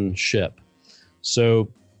can ship. So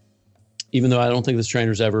even though I don't think this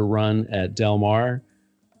trainer's ever run at Del Mar,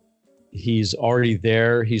 he's already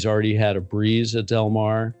there. He's already had a breeze at Del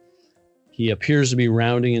Mar. He appears to be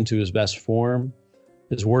rounding into his best form.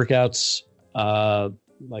 His workouts,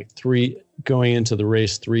 going into the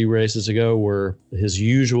race 3 races ago, were his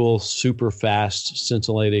usual super fast,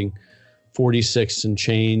 scintillating 46 and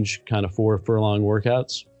change kind of 4 furlong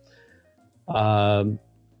workouts. I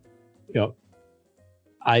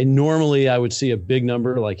would see a big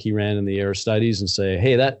number like he ran in the Aristides and say,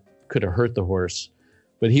 hey, that could have hurt the horse.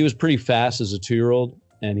 but he was pretty fast as a 2-year-old,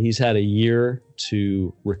 and he's had a year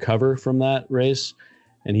to recover from that race.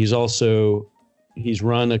 And he's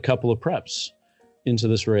run a couple of preps into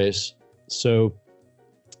this race. So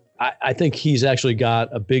I think he's actually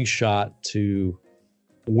got a big shot to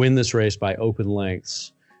win this race by open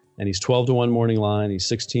lengths. And he's 12-1 morning line. He's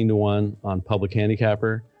 16-1 on Public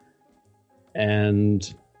Handicapper.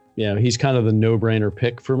 And, he's kind of the no-brainer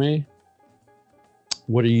pick for me.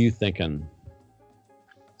 What are you thinking?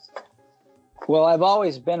 Well, I've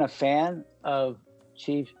always been a fan of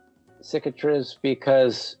Chief Cicatriz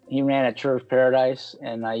because he ran at Turf Paradise,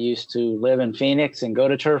 and I used to live in Phoenix and go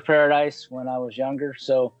to Turf Paradise when I was younger.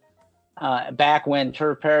 So back when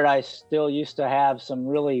Turf Paradise still used to have some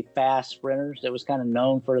really fast sprinters, it was kind of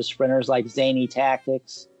known for the sprinters like Zany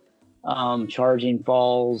Tactics, Charging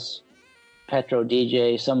Falls, Petro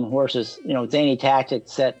DJ, some horses. Zany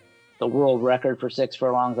Tactics set the world record for 6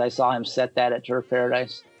 furlongs. I saw him set that at Turf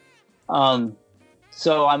Paradise.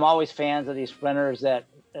 So I'm always fans of these sprinters that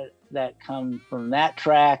come from that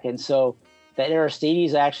track. And so that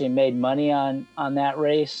Aristides actually made money on that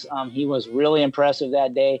race. He was really impressive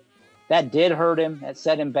that day. That did hurt him. That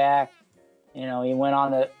set him back. He went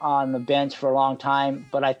on the bench for a long time,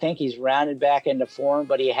 but I think he's rounded back into form,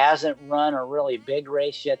 but he hasn't run a really big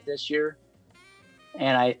race yet this year.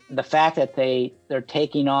 And the fact that they're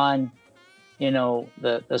taking on,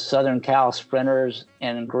 the Southern Cal sprinters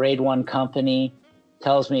and Grade 1 company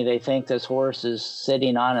tells me they think this horse is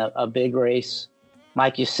sitting on a big race.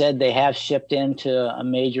 Like you said, they have shipped into a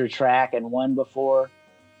major track and won before.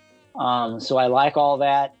 So I like all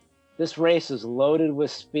that. This race is loaded with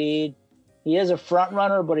speed. He is a front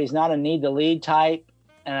runner, but he's not a need to lead type.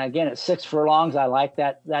 And again, at 6 furlongs, I like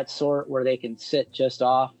that sort where they can sit just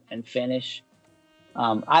off and finish.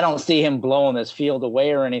 I don't see him blowing this field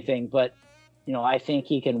away or anything, but I think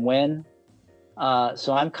he can win.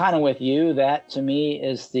 So I'm kind of with you. That to me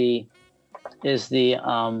is the the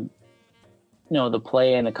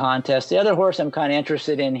play in the contest. The other horse I'm kind of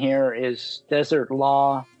interested in here is Desert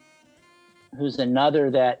Law, who's another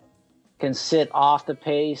that can sit off the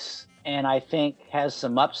pace and I think has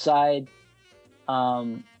some upside.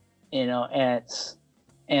 And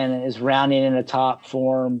is rounding in a top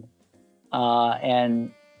form,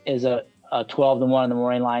 and is a 12-1 on the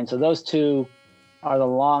morning line. So those two are the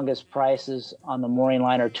longest prices on the morning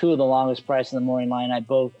line, or two of the longest prices on the morning line.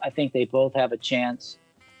 I think they both have a chance.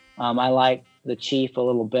 I like the Chief a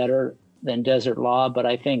little better than Desert Law, but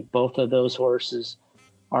I think both of those horses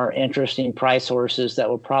are interesting price horses that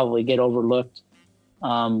will probably get overlooked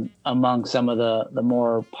among some of the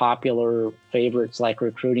more popular favorites like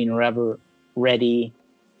Recruiting Ready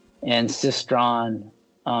and Sistron,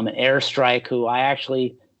 and Airstrike, who I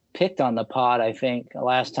actually picked on the pod, I think,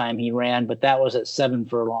 last time he ran, but that was at 7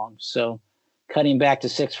 furlongs. So cutting back to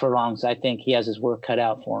 6 furlongs, I think he has his work cut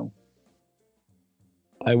out for him.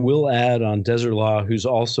 I will add on Desert Law, who's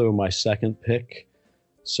also my second pick.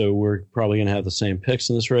 So we're probably going to have the same picks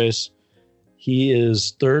in this race. He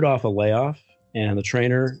is third off a layoff, and the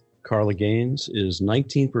trainer, Carla Gaines, is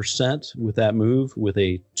 19% with that move with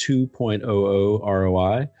a 2.00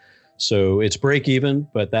 ROI. So it's break even,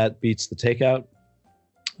 but that beats the takeout.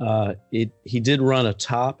 He did run a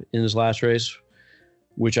top in his last race,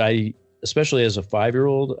 which especially as a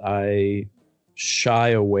 5-year-old, I shy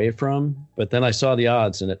away from. But then I saw the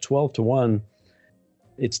odds, and at 12-1,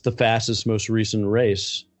 it's the fastest, most recent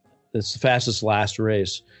race. It's the fastest last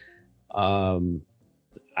race.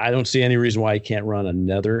 I don't see any reason why he can't run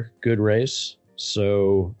another good race.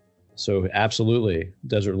 So absolutely,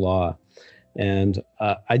 Desert Law. And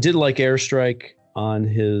I did like Airstrike on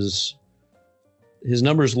his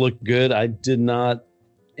numbers look good. I did not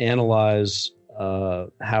analyze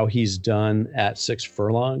how he's done at 6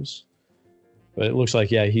 furlongs, but it looks like,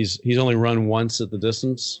 he's only run once at the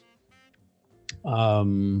distance.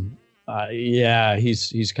 He's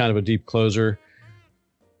kind of a deep closer.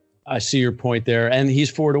 I see your point there, and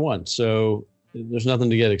he's 4-1. So there's nothing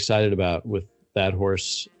to get excited about with that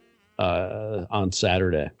horse on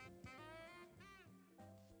Saturday.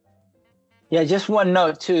 Yeah, just one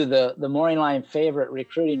note too, the morning line favorite,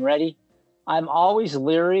 Recruiting Ready. I'm always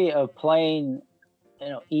leery of playing,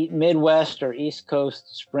 Midwest or East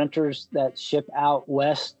Coast sprinters that ship out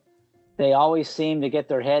west. They always seem to get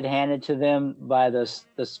their head handed to them by the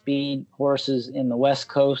speed horses in the West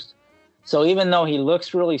Coast. So even though he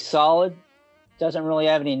looks really solid, doesn't really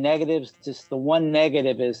have any negatives, just the one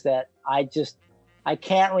negative is that I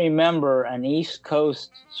can't remember an East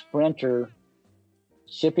Coast sprinter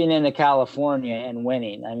shipping into California and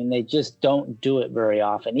winning. I mean, they just don't do it very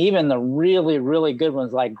often. Even the really, really good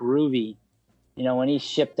ones like Groovy when he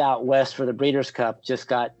shipped out west for the Breeders' Cup, just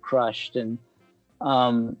got crushed. And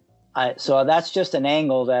so that's just an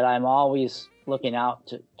angle that I'm always looking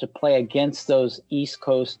out to play against those East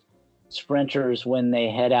Coast sprinters when they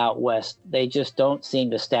head out west. They just don't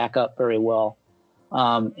seem to stack up very well.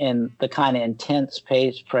 And the kind of intense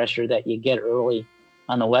pace pressure that you get early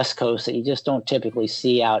on the West Coast that you just don't typically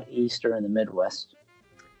see out east or in the Midwest.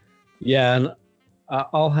 Yeah, and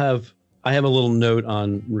I have a little note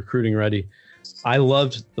on Recruiting Ready. I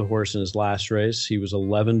loved the horse in his last race. He was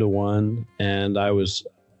 11-1, and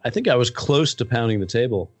I think I was close to pounding the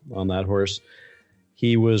table on that horse.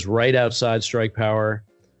 He was right outside Strike Power.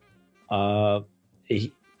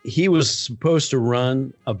 He was supposed to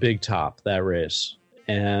run a big top that race.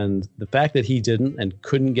 And the fact that he didn't and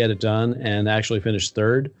couldn't get it done and actually finished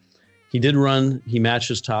third, he matched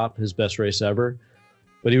his top, his best race ever,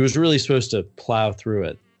 but he was really supposed to plow through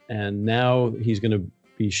it. And now he's going to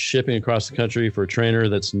be shipping across the country for a trainer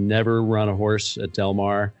that's never run a horse at Del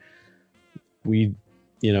Mar. The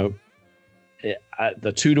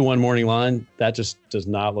 2-1 morning line, that just does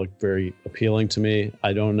not look very appealing to me.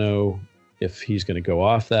 I don't know if he's going to go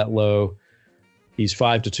off that low. He's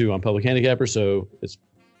 5-2 on Public Handicapper, so it's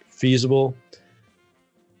feasible.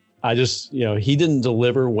 I just, he didn't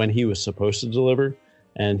deliver when he was supposed to deliver,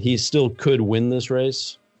 and he still could win this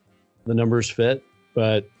race. The numbers fit,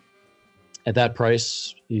 but at that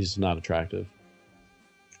price, he's not attractive.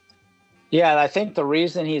 Yeah, I think the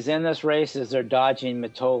reason he's in this race is they're dodging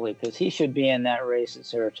Mitole, because he should be in that race at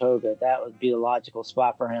Saratoga. That would be the logical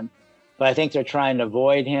spot for him. But I think they're trying to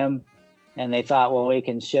avoid him, and they thought, well, we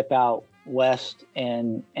can ship out west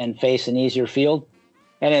and face an easier field.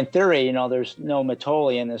 And in theory, there's no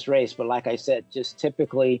Mitole in this race. But like I said, just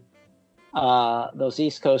typically those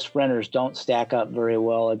East Coast sprinters don't stack up very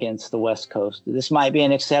well against the West Coast. This might be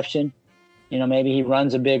an exception. Maybe he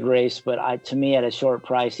runs a big race, but to me, at a short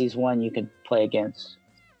price, he's one you could play against.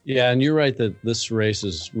 Yeah, and you're right that this race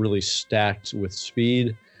is really stacked with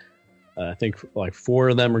speed. I think like 4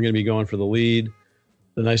 of them are going to be going for the lead.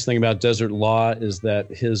 The nice thing about Desert Law is that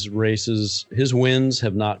his wins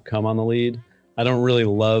have not come on the lead. I don't really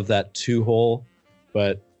love that 2-hole,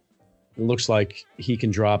 but it looks like he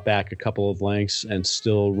can drop back a couple of lengths and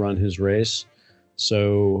still run his race.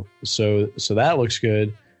 So that looks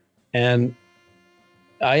good. And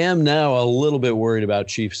I am now a little bit worried about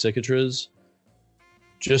Chief Cicatriz,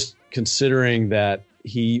 just considering that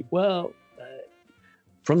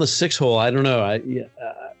from the 6-hole, I don't know.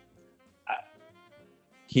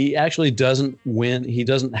 He actually doesn't win. He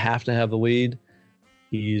doesn't have to have the lead.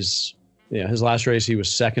 His last race, he was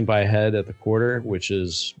second by a head at the quarter, which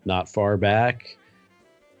is not far back.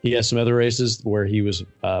 He has some other races where he was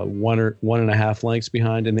 1.5 lengths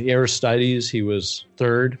behind. In the Aristides, he was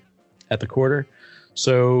third at the quarter.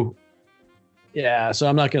 So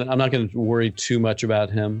I'm not gonna worry too much about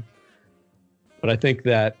him. But I think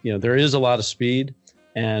that there is a lot of speed,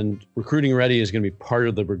 and Recruiting Ready is going to be part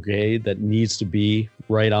of the brigade that needs to be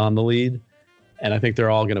right on the lead, and I think they're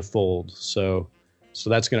all going to fold. So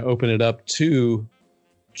that's going to open it up to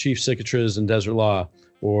Chief Cicatriz and Desert Law,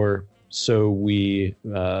 or so we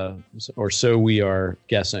are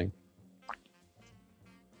guessing.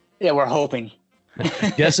 Yeah, we're hoping.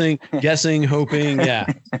 guessing, hoping. Yeah,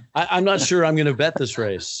 I'm not sure I'm going to bet this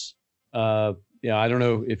race. I don't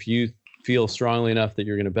know if you feel strongly enough that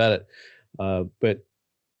you're going to bet it, but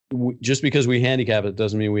just because we handicap it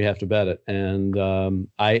doesn't mean we have to bet it. And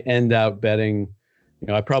I end out betting.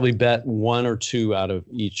 I probably bet 1 or 2 out of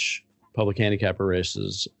each Public Handicapper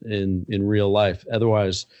races in real life.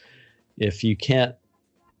 Otherwise, if you can't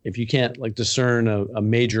like discern a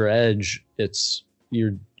major edge,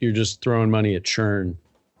 you're just throwing money at churn.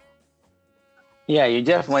 Yeah, you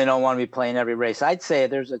definitely don't want to be playing every race. I'd say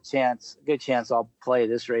there's a good chance I'll play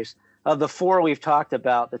this race. Of the 4 we've talked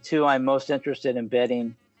about, the 2 I'm most interested in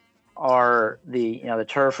betting are the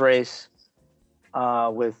turf race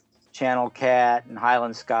with Channel Cat and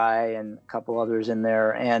Highland Sky and a couple others in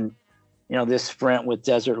there, and this sprint with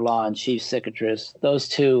Desert Law and Chief Cicatriz. Those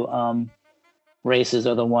 2 races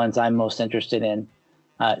are the ones I'm most interested in.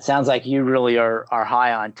 It sounds like you really are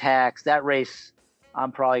high on Tax. That race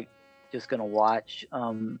I'm probably just going to watch,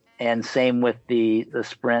 and same with the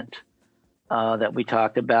sprint that we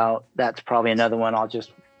talked about. That's probably another one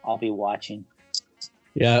I'll be watching.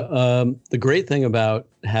 Yeah, the great thing about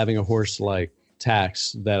having a horse like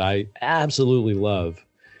Tax that I absolutely love,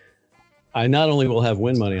 I not only will have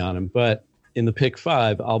win money on him, but in the pick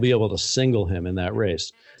 5, I'll be able to single him in that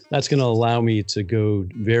race. That's going to allow me to go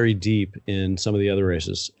very deep in some of the other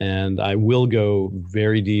races, and I will go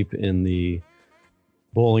very deep in the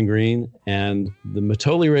Bowling Green and the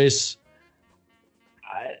Mitole race.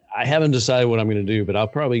 I haven't decided what I'm going to do, but I'll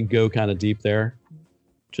probably go kind of deep there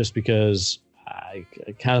just because I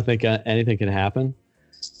kind of think anything can happen.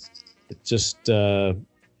 It's just,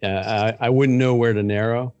 I wouldn't know where to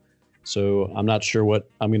narrow. So I'm not sure what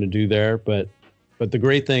I'm going to do there. But the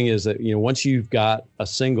great thing is that, once you've got a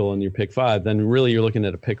single in your pick 5, then really you're looking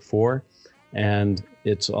at a pick 4. And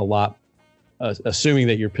it's a lot, assuming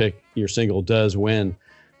that your single does win,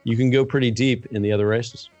 you can go pretty deep in the other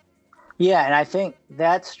races. Yeah, and I think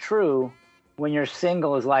that's true when your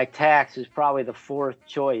single is like Tax, is probably the 4th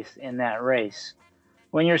choice in that race.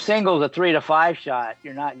 When your single is a 3 to 5 shot,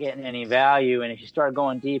 you're not getting any value. And if you start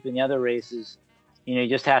going deep in the other races, you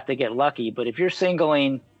just have to get lucky. But if you're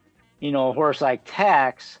singling, a horse like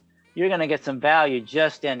Tax, you're going to get some value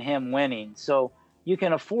just in him winning. So you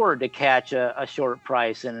can afford to catch a short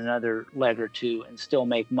price in another leg or two and still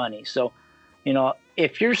make money. So,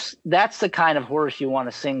 that's the kind of horse you want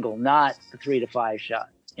to single, not the 3 to 5 shot,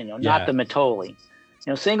 not the Mitole.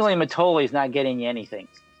 Singling Mitole is not getting you anything.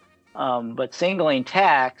 But singling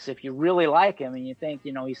Tax, if you really like him and you think,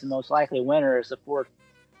 he's the most likely winner as the 4th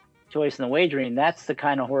choice in the wagering, that's the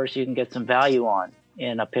kind of horse you can get some value on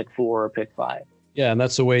in a pick 4 or pick 5. Yeah, and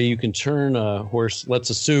that's the way you can turn a horse.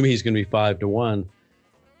 Let's assume he's going to be 5 to 1.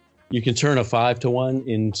 You can turn a 5 to 1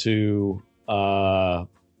 into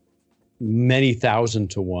many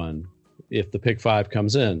thousand to 1 if the pick 5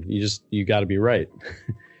 comes in. You got to be right.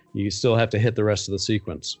 You still have to hit the rest of the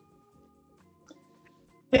sequence.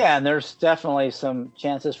 Yeah, and there's definitely some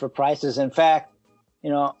chances for prices. In fact, I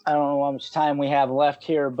don't know how much time we have left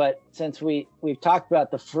here, but since we've talked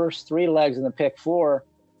about the first 3 legs in the pick 4,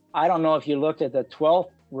 I don't know if you looked at the 12th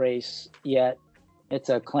race yet. It's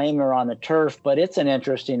a claimer on the turf, but it's an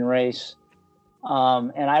interesting race.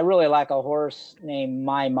 And I really like a horse named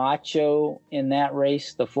My Macho in that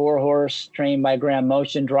race, the 4 horse trained by Graham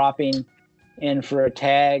Motion, dropping in for a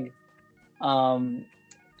tag. And,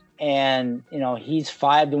 he's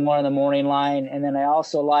 5 to 1 in the morning line. And then I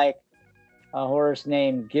also like a horse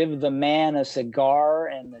named Give the Man a Cigar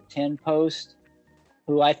and the 10 post,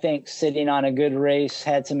 who I think sitting on a good race,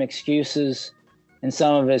 had some excuses in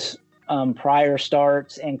some of his prior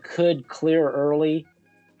starts and could clear early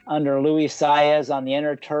under Luis Saez on the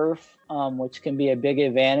inner turf, which can be a big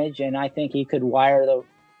advantage. And I think he could wire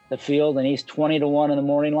the field, and he's 20 to 1 in the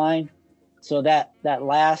morning line. So that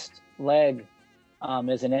last leg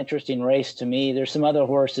is an interesting race to me. There's some other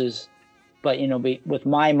horses, but, with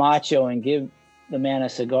My Macho and Give the Man a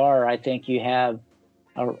Cigar, I think you have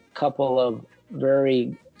a couple of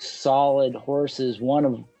very solid horses, one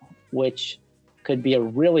of which could be a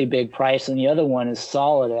really big price, and the other one is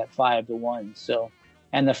solid at 5 to 1. So,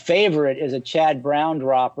 and the favorite is a Chad Brown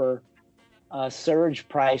dropper, surge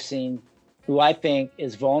pricing, who I think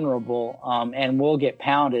is vulnerable and will get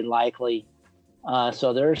pounded likely.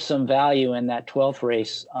 So there's some value in that 12th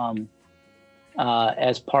race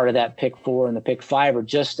as part of that pick 4 and the pick 5, or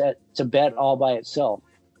just to bet all by itself.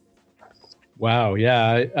 Wow.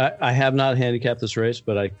 Yeah. I have not handicapped this race,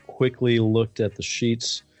 but I quickly looked at the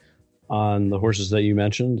sheets on the horses that you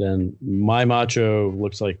mentioned, and My Macho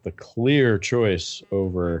looks like the clear choice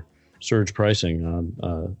over surge pricing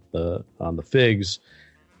on the figs.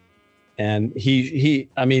 And he,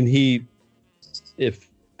 if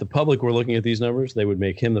the public were looking at these numbers, they would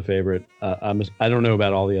make him the favorite. I don't know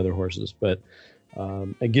about all the other horses, but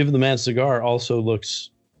Give the Man Cigar also looks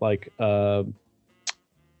like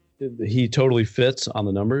he totally fits on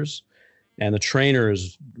the numbers, and the trainer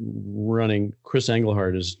is running. Chris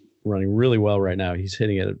Engelhardt is running really well right now. He's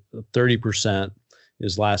hitting at 30%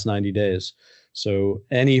 his last 90 days. So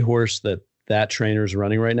any horse that trainer is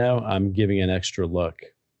running right now, I'm giving an extra look.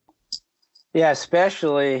 Yeah,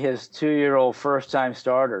 especially his 2-year-old first-time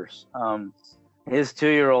starters. His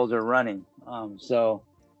 2-year-olds are running. So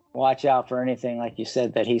watch out for anything, like you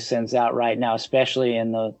said, that he sends out right now, especially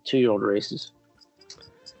in the 2-year-old races.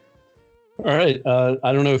 All right.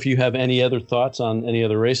 I don't know if you have any other thoughts on any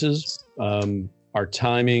other races. Our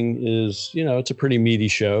timing is, it's a pretty meaty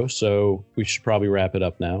show, so we should probably wrap it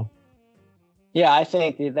up now. Yeah, I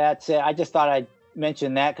think that's it. I just thought I'd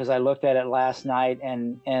mention that because I looked at it last night,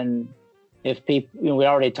 and if people, we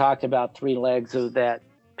already talked about 3 legs of that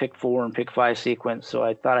pick 4 and pick 5 sequence, so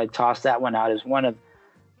I thought I'd toss that one out as one of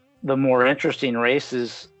the more interesting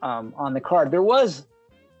races on the card. There was,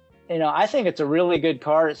 I think it's a really good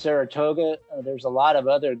card at Saratoga. There's a lot of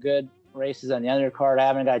other good races on the undercard. I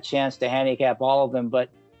haven't got a chance to handicap all of them, but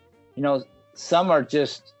some are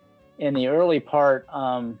just in the early part.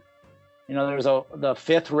 There's the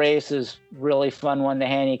 5th race is really fun one to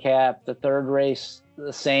handicap. The 3rd race,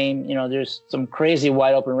 the same. There's some crazy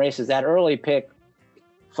wide open races. That early pick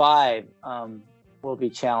 5 will be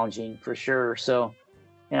challenging for sure. So,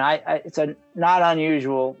 it's not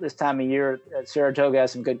unusual this time of year that Saratoga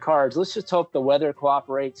has some good cards. Let's just hope the weather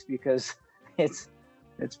cooperates, because it's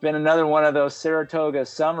been another one of those Saratoga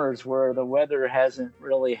summers where the weather hasn't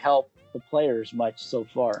really helped the players much so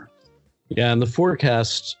far. Yeah, and the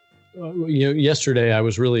forecast, yesterday I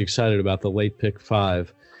was really excited about the late pick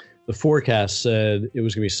 5. The forecast said it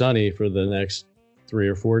was going to be sunny for the next 3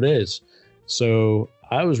 or 4 days. So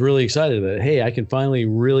I was really excited that, hey, I can finally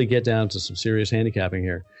really get down to some serious handicapping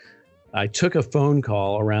here. I took a phone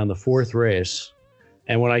call around the 4th race,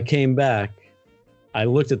 and when I came back, I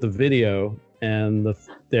looked at the video, and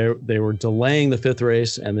they were delaying the 5th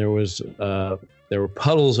race, and there were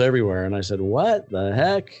puddles everywhere, and I said, "What the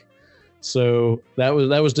heck?" So that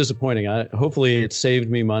was disappointing. Hopefully it saved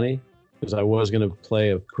me money, because I was going to play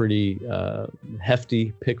a pretty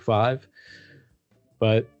hefty pick 5,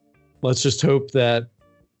 but let's just hope that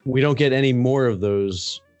we don't get any more of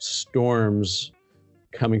those storms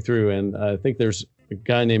coming through. And I think there's a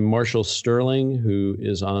guy named Marshall Sterling who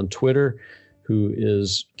is on Twitter who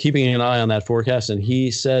is keeping an eye on that forecast. And he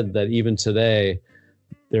said that even today,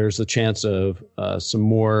 there's a chance of some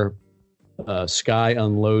more sky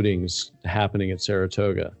unloadings happening at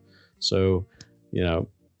Saratoga. So,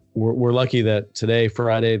 we're lucky that today,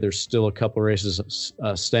 Friday, there's still a couple of races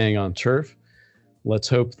staying on turf. Let's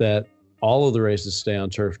hope that all of the races stay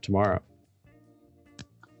on turf tomorrow.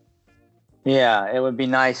 Yeah, it would be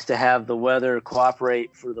nice to have the weather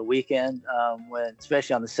cooperate for the weekend,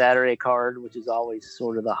 especially on the Saturday card, which is always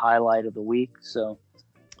sort of the highlight of the week. So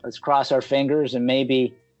let's cross our fingers, and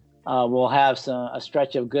maybe we'll have a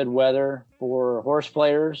stretch of good weather for horse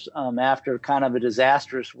players after kind of a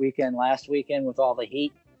disastrous weekend last weekend with all the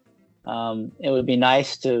heat. It would be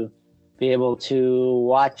nice to be able to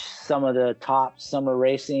watch some of the top summer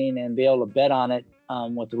racing and be able to bet on it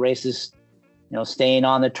with the races, staying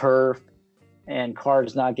on the turf and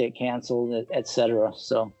cards not get canceled, etc.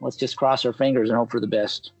 So let's just cross our fingers and hope for the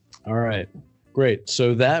best. All right, great.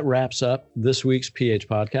 So that wraps up this week's PH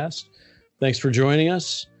podcast. Thanks for joining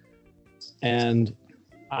us. And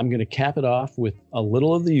I'm going to cap it off with a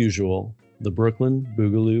little of the usual, the Brooklyn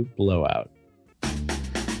Boogaloo Blowout.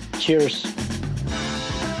 Cheers.